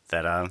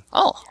 That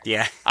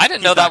yeah, I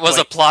didn't know that was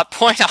a plot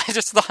point. I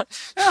just thought,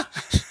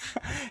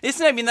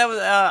 isn't it? I mean, that was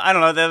I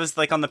don't know. That was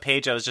on the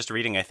page I was just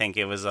reading. I think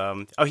it was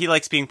he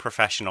likes being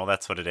professional.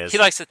 That's what it is. He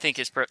likes to think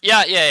he's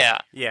yeah.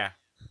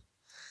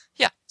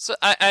 So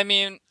I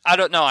mean, I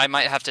don't know. I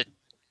might have to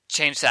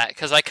change that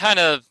because I kind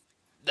of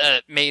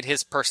made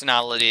his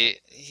personality.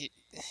 He's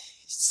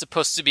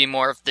supposed to be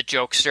more of the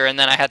jokester, and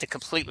then I had to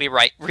completely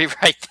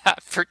rewrite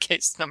that for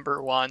case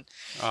number 1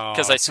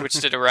 because I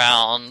switched it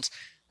around.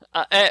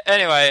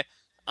 Anyway,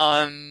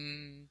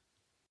 do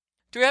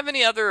we have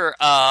any other,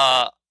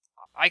 I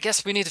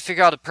guess we need to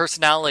figure out a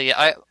personality.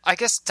 I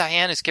guess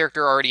Diana's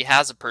character already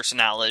has a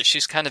personality.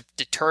 She's kind of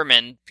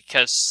determined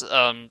because,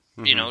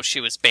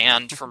 she was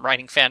banned from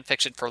writing fan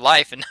fiction for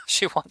life, and now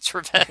she wants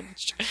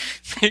revenge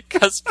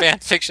because fan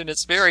fiction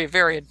is very,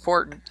 very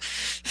important.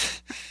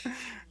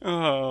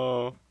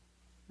 Oh,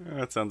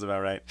 that sounds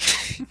about right.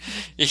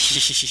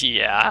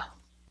 Yeah.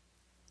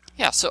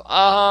 Yeah, so,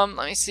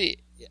 let me see.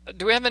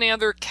 Do we have any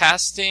other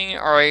casting?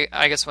 Or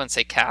I guess I wouldn't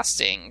say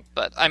casting,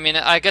 but I mean,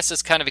 I guess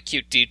it's kind of a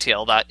cute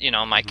detail that,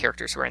 my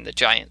character's wearing the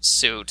giant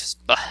suit,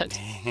 but...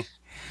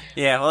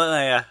 Yeah, well,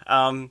 yeah.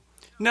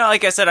 No,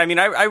 like I said, I mean,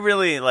 I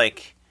really,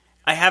 like,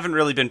 I haven't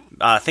really been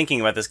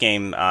thinking about this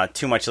game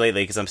too much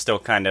lately because I'm still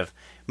kind of,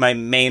 my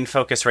main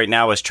focus right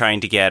now is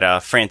trying to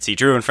get Francie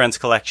Drew and Friends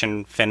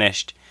collection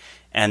finished,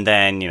 and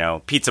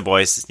then, Pizza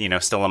Boys,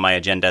 still on my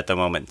agenda at the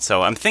moment.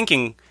 So I'm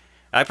thinking,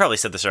 I probably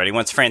said this already,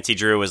 once Francie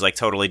Drew is, like,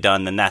 totally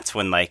done, then that's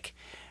when, like,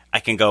 I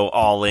can go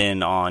all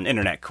in on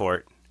Internet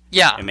Court.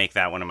 Yeah. And make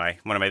that one of my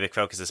big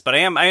focuses. But I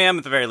am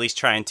at the very least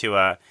trying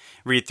to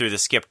read through the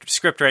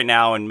script right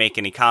now and make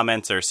any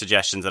comments or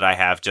suggestions that I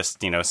have,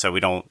 just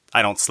so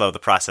I don't slow the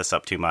process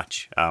up too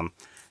much.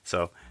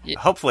 So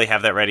hopefully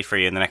have that ready for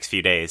you in the next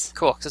few days.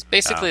 Cool, because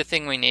basically the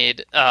thing we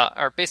need,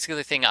 or basically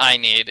the thing I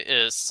need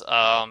is,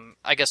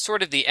 I guess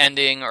sort of the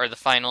ending or the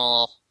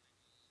final,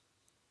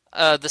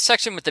 the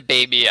section with the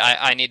baby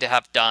I need to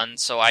have done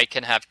so I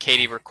can have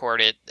Katie record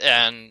it,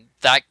 and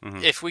that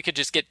if we could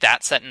just get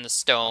that set in the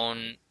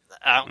stone.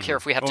 I don't care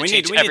if we have to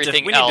change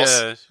everything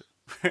else.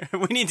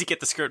 We need to get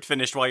the script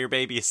finished while your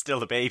baby is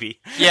still a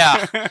baby.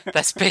 Yeah,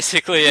 that's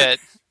basically it.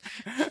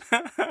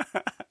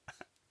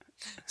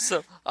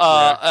 So,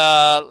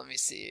 let me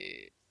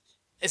see.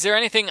 Is there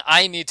anything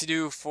I need to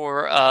do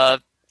for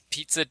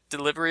Pizza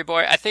Delivery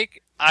Boy? I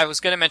think I was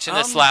going to mention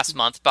this last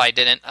month, but I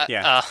didn't.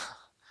 Yeah.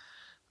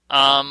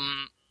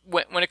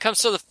 When it comes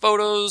to the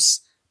photos,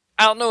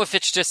 I don't know if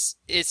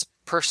it's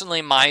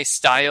personally my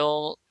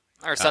style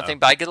or something,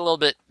 but I get a little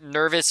bit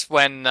nervous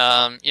when,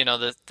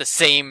 the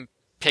same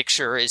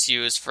picture is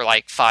used for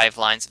like 5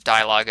 lines of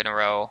dialogue in a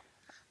row.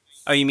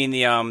 Oh, you mean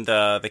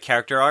the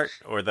character art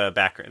or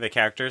the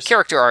characters?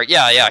 Character art,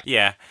 yeah.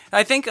 Yeah.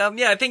 I think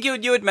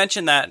you had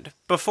mentioned that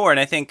before,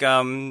 and I think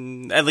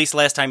at least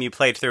last time you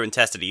played through and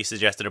tested it, you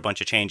suggested a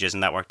bunch of changes,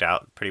 and that worked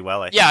out pretty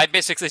well. I think. Yeah, I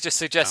basically just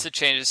suggested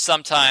changes.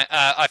 Sometimes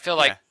I feel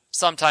like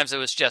sometimes it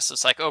was just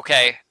it's like,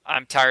 okay,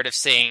 I'm tired of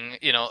seeing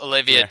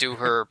Olivia do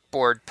her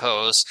board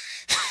pose.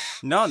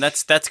 No,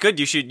 that's good.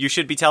 You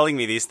should be telling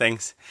me these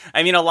things.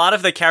 I mean, a lot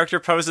of the character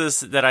poses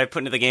that I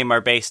put into the game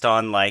are based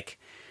on like,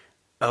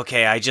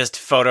 okay, I just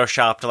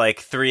photoshopped like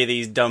 3 of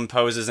these dumb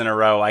poses in a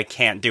row. I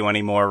can't do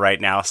any more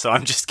right now, so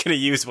I'm just gonna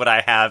use what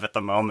I have at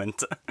the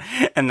moment,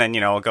 and then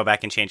I'll go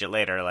back and change it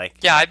later. Like,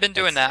 yeah, I've been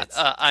doing that.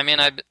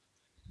 I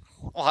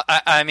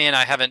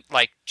haven't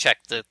like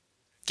checked the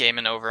game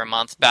in over a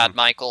month. Bad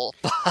Michael,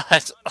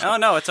 but oh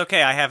no, it's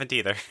okay. I haven't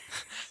either.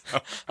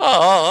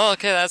 Oh,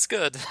 okay, that's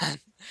good.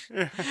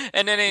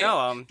 And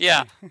then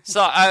yeah.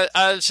 So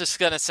I was just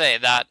gonna say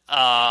that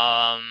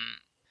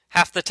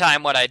half the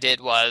time what I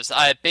did was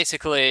I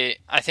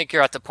think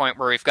you're at the point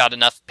where we've got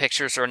enough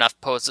pictures or enough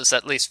poses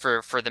at least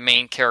for the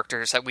main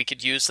characters that we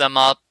could use them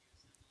up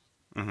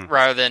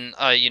rather than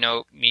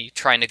me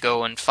trying to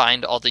go and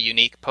find all the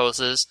unique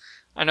poses.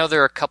 I know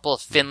there are a couple of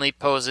Finley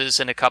poses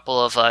and a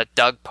couple of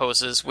Doug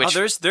poses. Which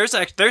there's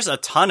a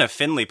ton of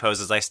Finley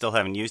poses I still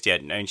haven't used yet.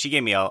 I mean, she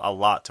gave me a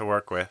lot to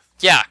work with.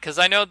 Yeah, because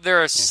I know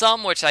there are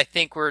some which I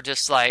think were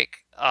just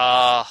like,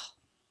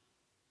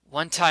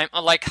 one time,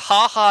 like,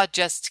 haha,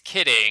 just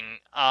kidding.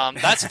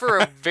 That's for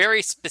a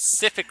very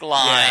specific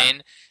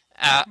line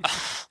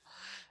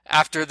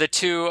after the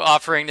 2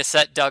 offering to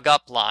set Doug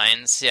up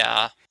lines,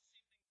 yeah.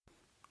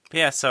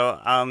 Yeah,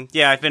 so,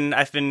 I've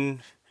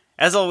been,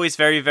 as always,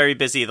 very, very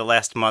busy the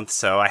last month,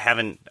 so I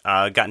haven't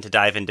gotten to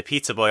dive into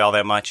Pizza Boy all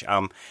that much.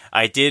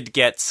 I did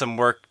get some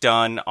work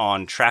done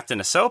on Trapped in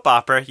a Soap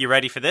Opera. You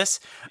ready for this?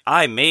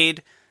 I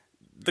made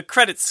the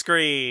credits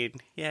screen.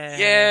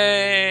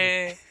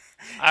 Yay!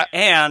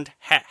 And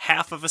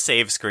half of a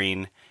save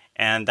screen,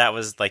 and that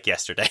was like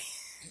yesterday.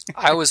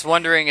 I was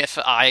wondering if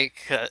I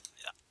could...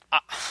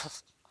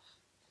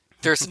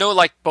 there's no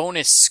like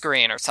bonus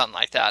screen or something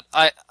like that.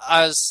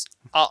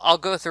 I'll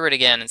go through it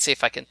again and see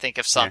if I can think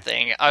of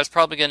something. Yeah. I was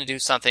probably going to do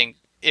something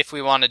if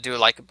we want to do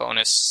like a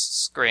bonus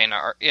screen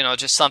or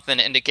just something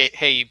to indicate,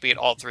 hey, you beat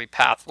all 3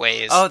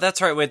 pathways. Oh,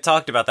 that's right. We had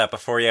talked about that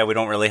before. Yeah, we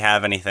don't really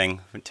have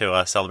anything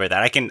to celebrate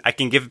that. I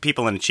can give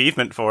people an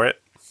achievement for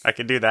it. I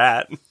could do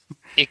that.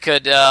 You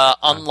could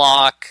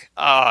unlock.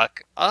 I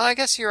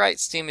guess you're right.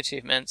 Steam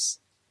achievements.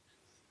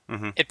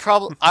 Mm-hmm. It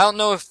probably. I don't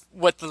know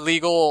what the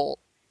legal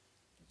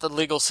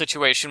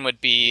situation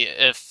would be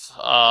if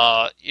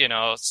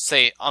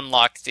say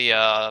unlock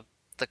the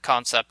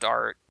concept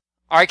art.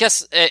 Or I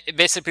guess it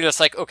basically just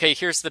like, okay,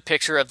 here's the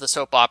picture of the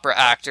soap opera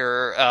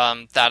actor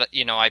that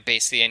I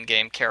base the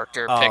in-game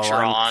character picture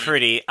on.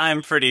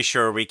 I'm pretty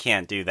sure we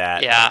can't do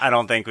that. Yeah. I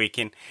don't think we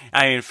can.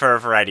 I mean, for a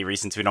variety of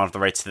reasons, we don't have the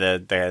rights to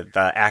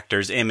the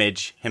actor's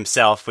image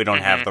himself. We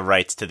don't have the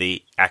rights to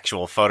the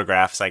actual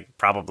photographs, like,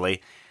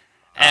 probably.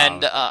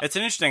 And it's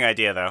an interesting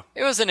idea, though.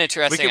 It was an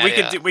interesting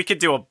idea. You could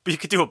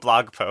do a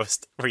blog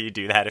post where you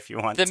do that if you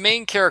want. The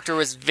main character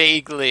was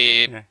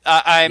vaguely.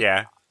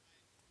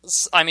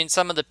 I mean,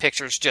 some of the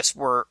pictures just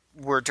were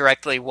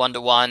directly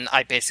one-to-one.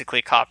 I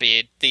basically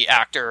copied the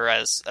actor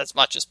as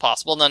much as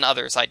possible, and then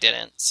others I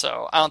didn't.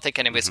 So I don't think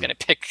anybody's going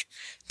to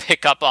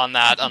pick up on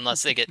that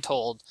unless they get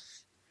told.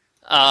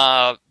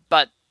 But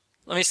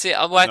let me see.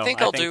 What I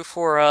think I'll do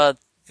for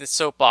the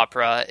soap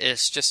opera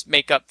is just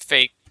make up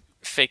fake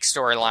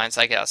storylines,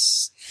 I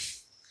guess.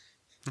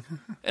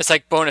 It's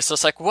like bonus.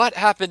 It's like, what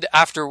happened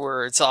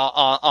afterwards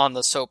on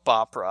the soap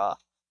opera?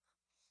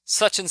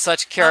 Such and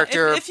such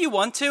character. If you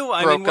want to,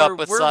 I broke mean, up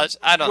with such.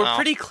 I don't know. We're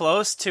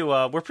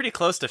pretty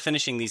close to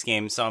finishing these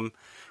games. So I'm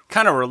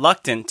kind of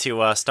reluctant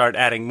to start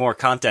adding more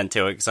content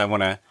to it because I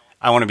want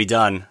to be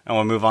done. I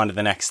want to move on to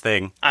the next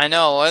thing. I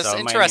know. What's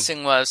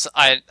interesting was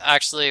I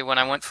actually, when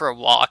I went for a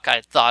walk,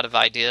 I thought of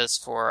ideas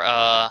for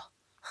I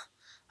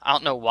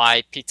don't know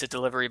why, Pizza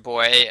Delivery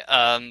Boy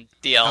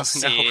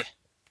DLC.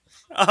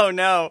 Oh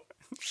no.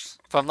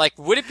 But I'm like,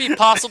 would it be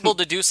possible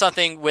to do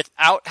something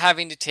without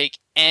having to take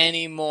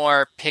any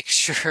more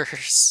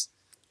pictures?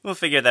 We'll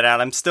figure that out.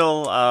 I'm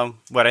still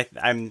did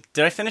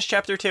I finish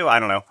chapter 2? I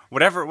don't know.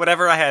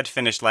 Whatever I had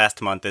finished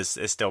last month is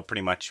still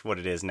pretty much what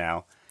it is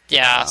now.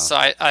 Yeah, so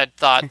I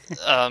thought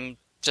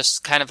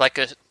just kind of like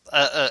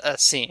a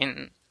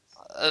scene,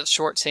 a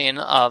short scene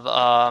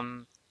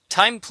of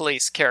Time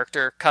Police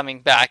character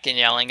coming back and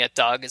yelling at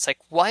Doug. It's like,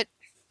 what?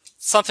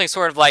 Something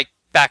sort of like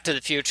Back to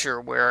the Future,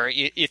 where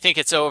you think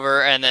it's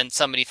over, and then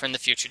somebody from the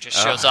future just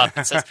shows up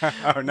and says,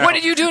 oh, no. "What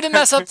did you do to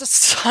mess up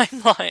this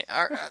timeline?"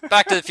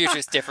 Back to the Future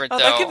is different, though.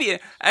 That could be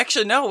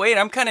actually, no, wait,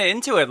 I'm kind of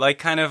into it, like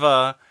kind of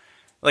a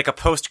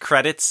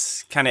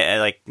post-credits kind of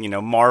like,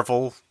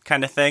 Marvel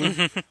kind of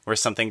thing, where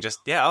something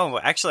just,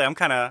 actually, I'm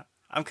kind of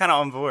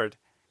on board.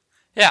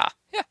 Yeah,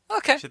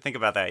 okay. Should think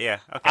about that, yeah.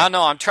 Okay. I don't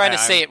know, I'm trying to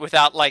say it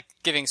without, like,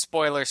 giving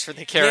spoilers for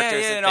the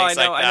characters and things like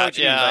that. I know what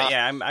you mean, but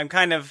yeah, I'm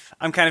kind of,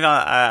 I don't know,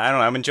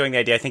 I'm enjoying the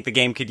idea. I think the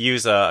game could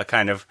use a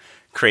kind of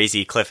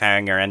crazy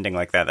cliffhanger ending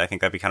like that. I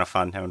think that'd be kind of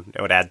fun.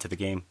 It would add to the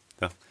game.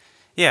 So,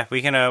 yeah,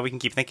 we can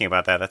keep thinking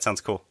about that. That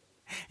sounds cool.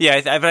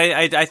 Yeah, but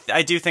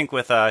I do think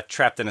with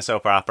Trapped in a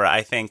Soap Opera,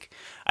 I think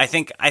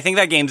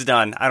that game's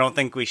done. I don't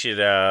think we should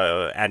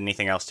add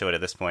anything else to it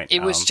at this point.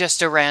 It was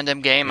just a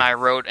random game I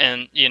wrote,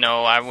 and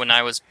when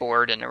I was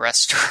bored in a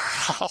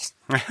restaurant.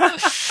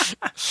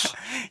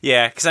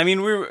 Yeah, because I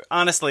mean, we're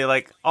honestly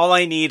like, all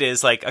I need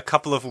is like a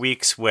couple of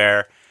weeks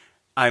where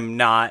I'm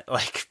not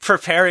like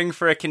preparing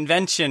for a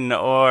convention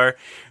or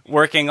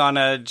working on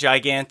a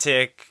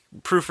gigantic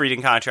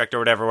proofreading contract or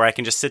whatever, where I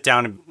can just sit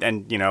down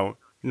and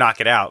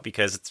knock it out,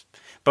 because it's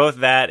both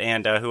that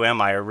and Who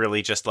Am I are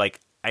really just like,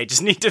 I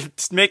just need to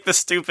make the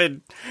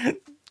stupid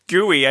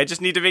GUI. I just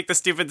need to make the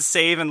stupid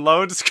save and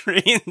load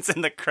screens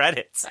in the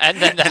credits. And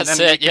then that's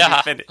it,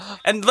 yeah.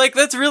 And like,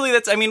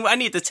 I mean, I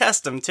need to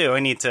test them too. I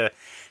need to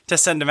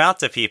send them out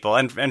to people.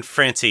 And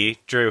Francie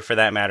Drew, for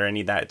that matter, I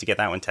need to get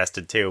that one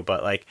tested too.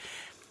 But like,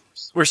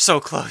 we're so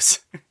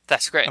close.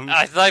 That's great.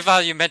 I like how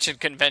you mentioned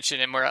convention,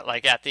 and we're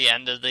at the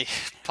end of the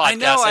podcast. I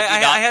know.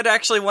 I had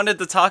actually wanted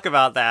to talk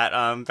about that,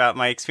 about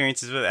my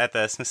experiences at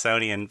the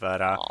Smithsonian,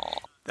 but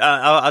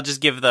I'll just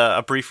give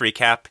a brief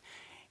recap.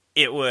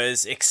 It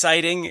was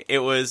exciting. It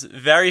was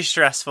very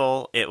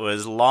stressful. It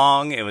was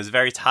long. It was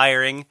very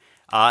tiring,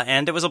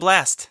 and it was a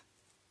blast.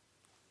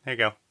 There you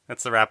go.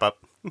 That's the wrap up.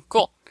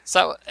 Cool.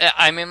 So,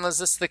 I mean, was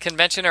this the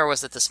convention or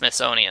was it the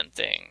Smithsonian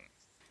thing?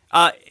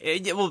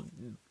 Well,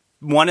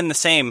 one and the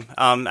same.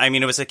 I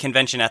mean, it was a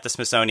convention at the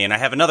Smithsonian. I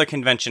have another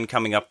convention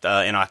coming up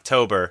in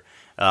October.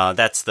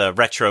 That's the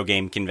retro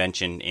game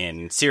convention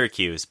in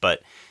Syracuse.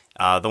 But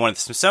the one at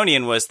the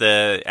Smithsonian was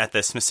at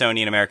the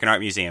Smithsonian American Art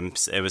Museum.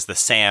 It was the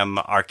SAM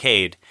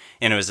Arcade,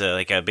 and it was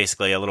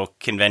basically a little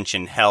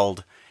convention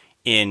held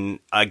in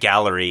a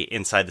gallery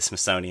inside the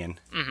Smithsonian.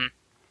 Mm-hmm.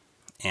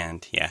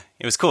 And yeah,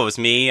 it was cool. It was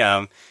me,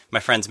 my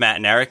friends Matt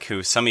and Eric,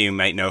 who some of you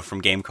might know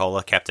from Game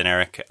Cola, Captain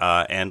Eric,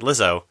 and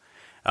Lizzo.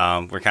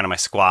 Were kind of my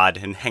squad,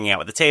 and hanging out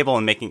at the table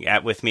and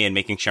with me and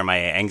making sure my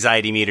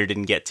anxiety meter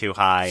didn't get too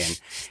high.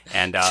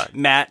 And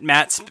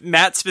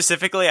Matt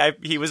specifically,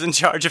 he was in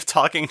charge of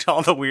talking to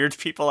all the weird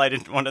people I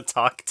didn't want to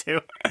talk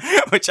to,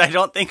 which I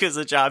don't think is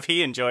a job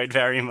he enjoyed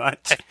very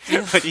much,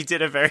 but he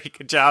did a very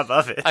good job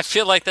of it. I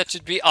feel like that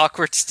should be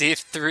Awkward Steve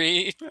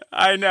 3.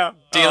 I know.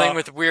 Dealing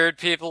with weird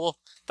people.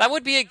 That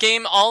would be a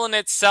game all in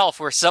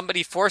itself, where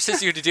somebody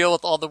forces you to deal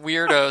with all the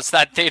weirdos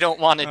that they don't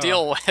want to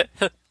deal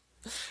with.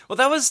 Well,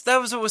 that was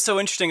what was so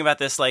interesting about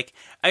this. Like,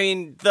 I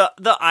mean,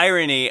 the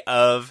irony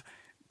of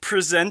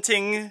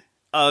presenting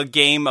a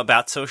game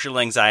about social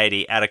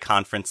anxiety at a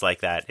conference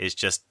like that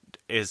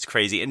is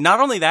crazy. And not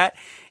only that,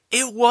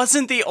 it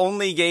wasn't the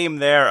only game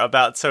there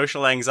about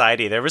social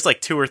anxiety. There was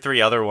like 2 or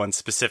 3 other ones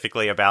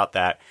specifically about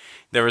that.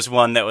 There was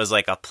one that was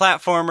like a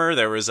platformer.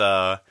 There was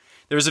a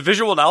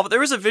visual novel. There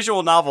was a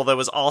visual novel that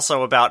was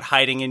also about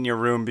hiding in your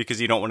room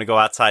because you don't want to go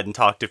outside and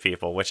talk to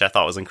people, which I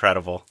thought was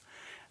incredible.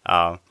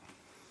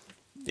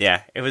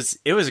 Yeah, it was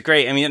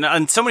great. I mean,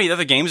 and so many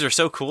other games are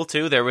so cool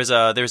too. There was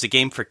a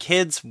game for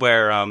kids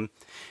where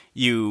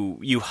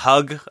you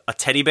hug a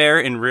teddy bear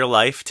in real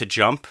life to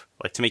jump,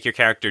 like to make your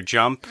character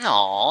jump.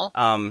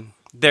 Aww.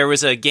 there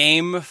was a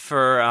game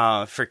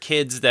for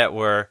kids that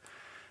were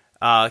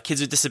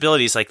kids with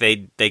disabilities, like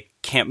they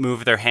can't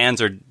move their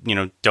hands or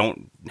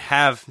don't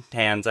have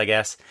hands, I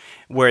guess,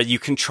 where you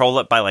control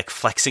it by like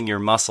flexing your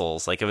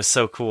muscles. Like it was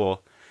so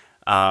cool.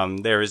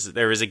 There was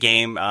a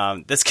game.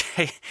 This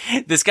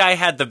guy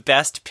had the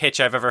best pitch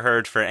I've ever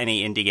heard for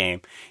any indie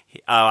game.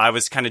 I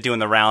was kind of doing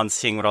the rounds,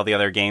 seeing what all the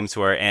other games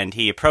were, and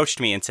he approached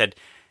me and said,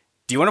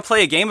 "Do you want to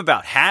play a game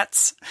about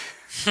hats?"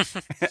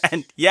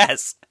 And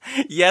yes,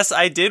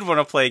 I did want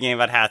to play a game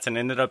about hats, and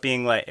it ended up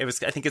being like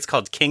I think it's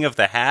called King of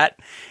the Hat,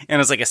 and it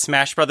was like a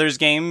Smash Brothers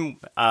game,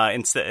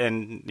 kind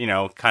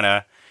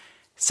of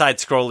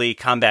side-scrolly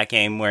combat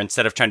game where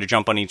instead of trying to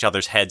jump on each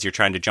other's heads, you're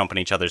trying to jump on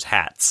each other's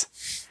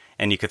hats,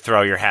 and you could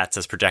throw your hats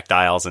as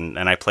projectiles, and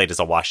I played as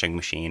a washing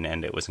machine,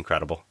 and it was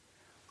incredible.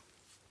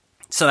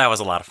 So that was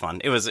a lot of fun.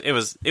 It was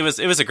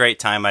a great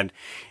time.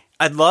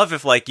 I'd love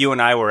if like you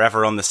and I were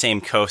ever on the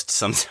same coast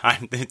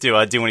sometime to do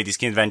one of these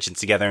conventions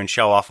together and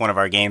show off one of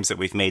our games that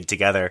we've made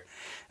together.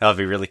 That would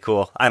be really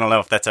cool. I don't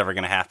know if that's ever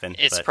going to happen.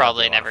 It's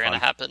probably never going to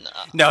happen.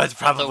 No, it's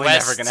probably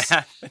never going to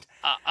happen.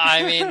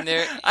 I mean,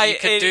 you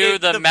could do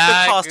the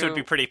cost would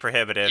be pretty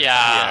prohibitive.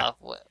 Yeah.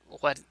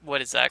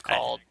 What is that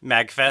called?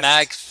 Magfest.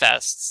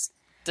 Magfests.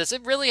 Does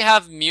it really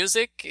have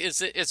music?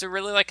 Is it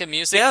really like a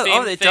music theme?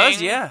 Oh, it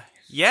does. Yeah.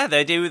 Yeah,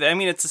 they do. I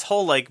mean, it's this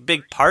whole like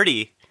big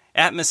party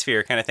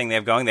atmosphere kind of thing they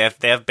have going. They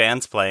have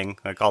bands playing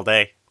like all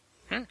day,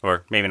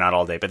 or maybe not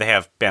all day, but they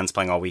have bands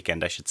playing all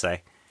weekend, I should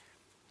say.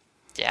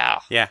 Yeah.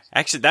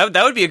 Actually,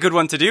 that would be a good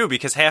one to do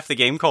because half the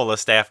Game Cola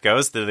staff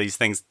goes to these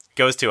things,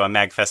 goes to a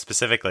Magfest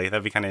specifically.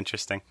 That'd be kind of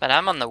interesting. But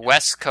I'm on the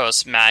West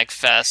Coast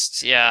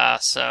Magfest, yeah.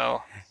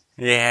 So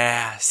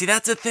yeah, see,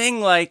 that's a thing.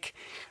 Like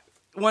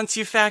once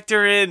you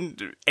factor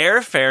in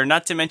airfare,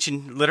 not to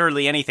mention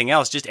literally anything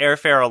else, just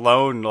airfare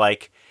alone,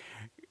 like.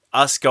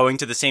 Us going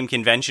to the same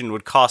convention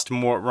would cost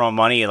more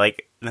money,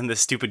 like than the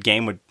stupid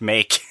game would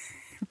make.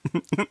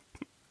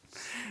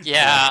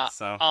 Yeah.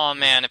 So. Oh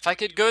man, if I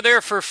could go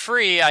there for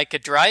free, I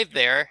could drive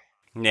there.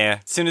 Yeah.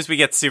 As soon as we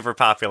get super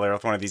popular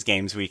with one of these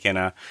games, we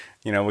can,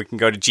 we can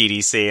go to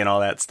GDC and all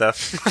that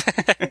stuff.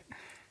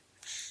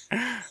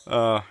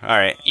 All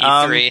right.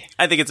 E3.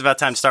 I think it's about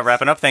time to start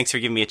wrapping up. Thanks for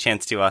giving me a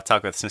chance to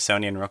talk with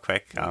Smithsonian real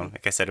quick.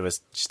 Like I said, it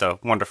was just a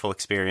wonderful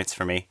experience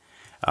for me,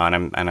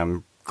 and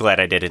I'm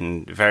glad I did it,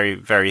 and very,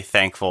 very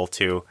thankful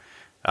to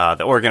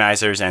the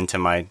organizers and to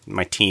my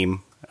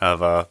team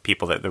of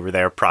people that were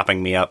there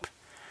propping me up.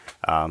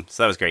 So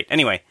that was great.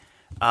 Anyway,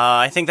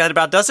 I think that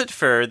about does it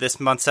for this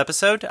month's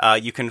episode.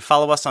 You can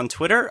follow us on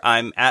Twitter.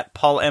 I'm at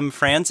Paul M.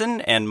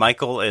 Franzen, and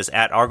Michael is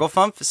at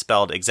Arglefump,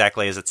 spelled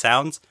exactly as it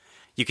sounds.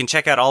 You can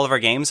check out all of our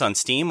games on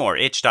Steam or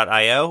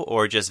itch.io,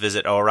 or just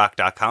visit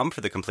oarock.com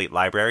for the complete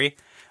library.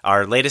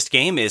 Our latest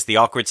game is the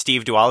Awkward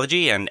Steve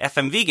Duology, an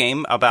FMV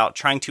game about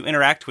trying to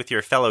interact with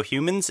your fellow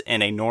humans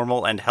in a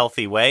normal and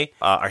healthy way.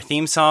 Our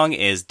theme song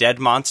is Dead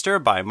Monster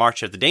by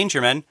March of the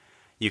Dangermen.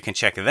 You can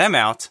check them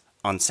out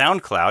on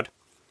SoundCloud.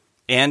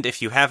 And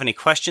if you have any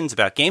questions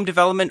about game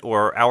development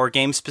or our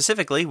game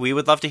specifically, we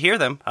would love to hear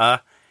them.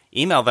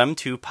 Email them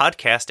to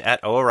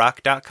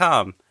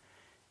podcast@oarock.com.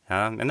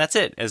 And that's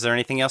it. Is there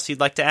anything else you'd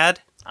like to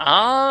add?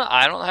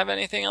 I don't have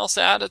anything else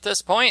to add at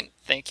this point.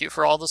 Thank you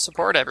for all the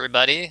support,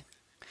 everybody.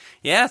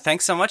 Yeah,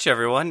 thanks so much,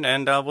 everyone,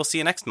 and we'll see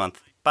you next month.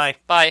 Bye.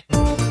 Bye.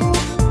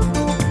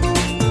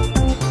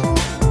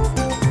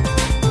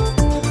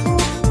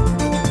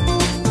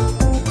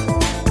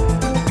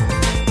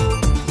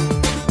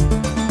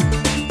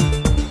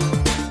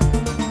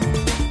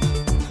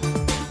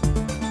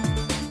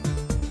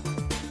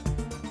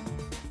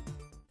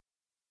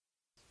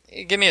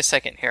 Give me a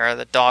second here.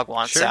 The dog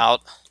wants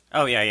out.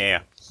 Oh, yeah.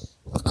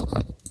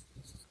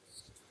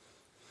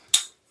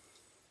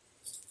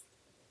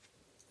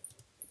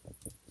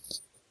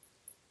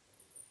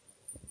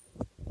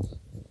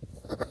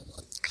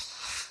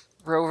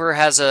 Rover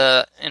has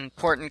an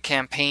important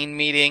campaign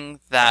meeting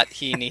that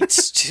he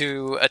needs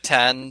to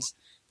attend,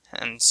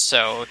 and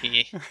so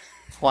he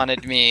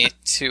wanted me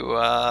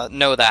to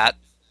know that.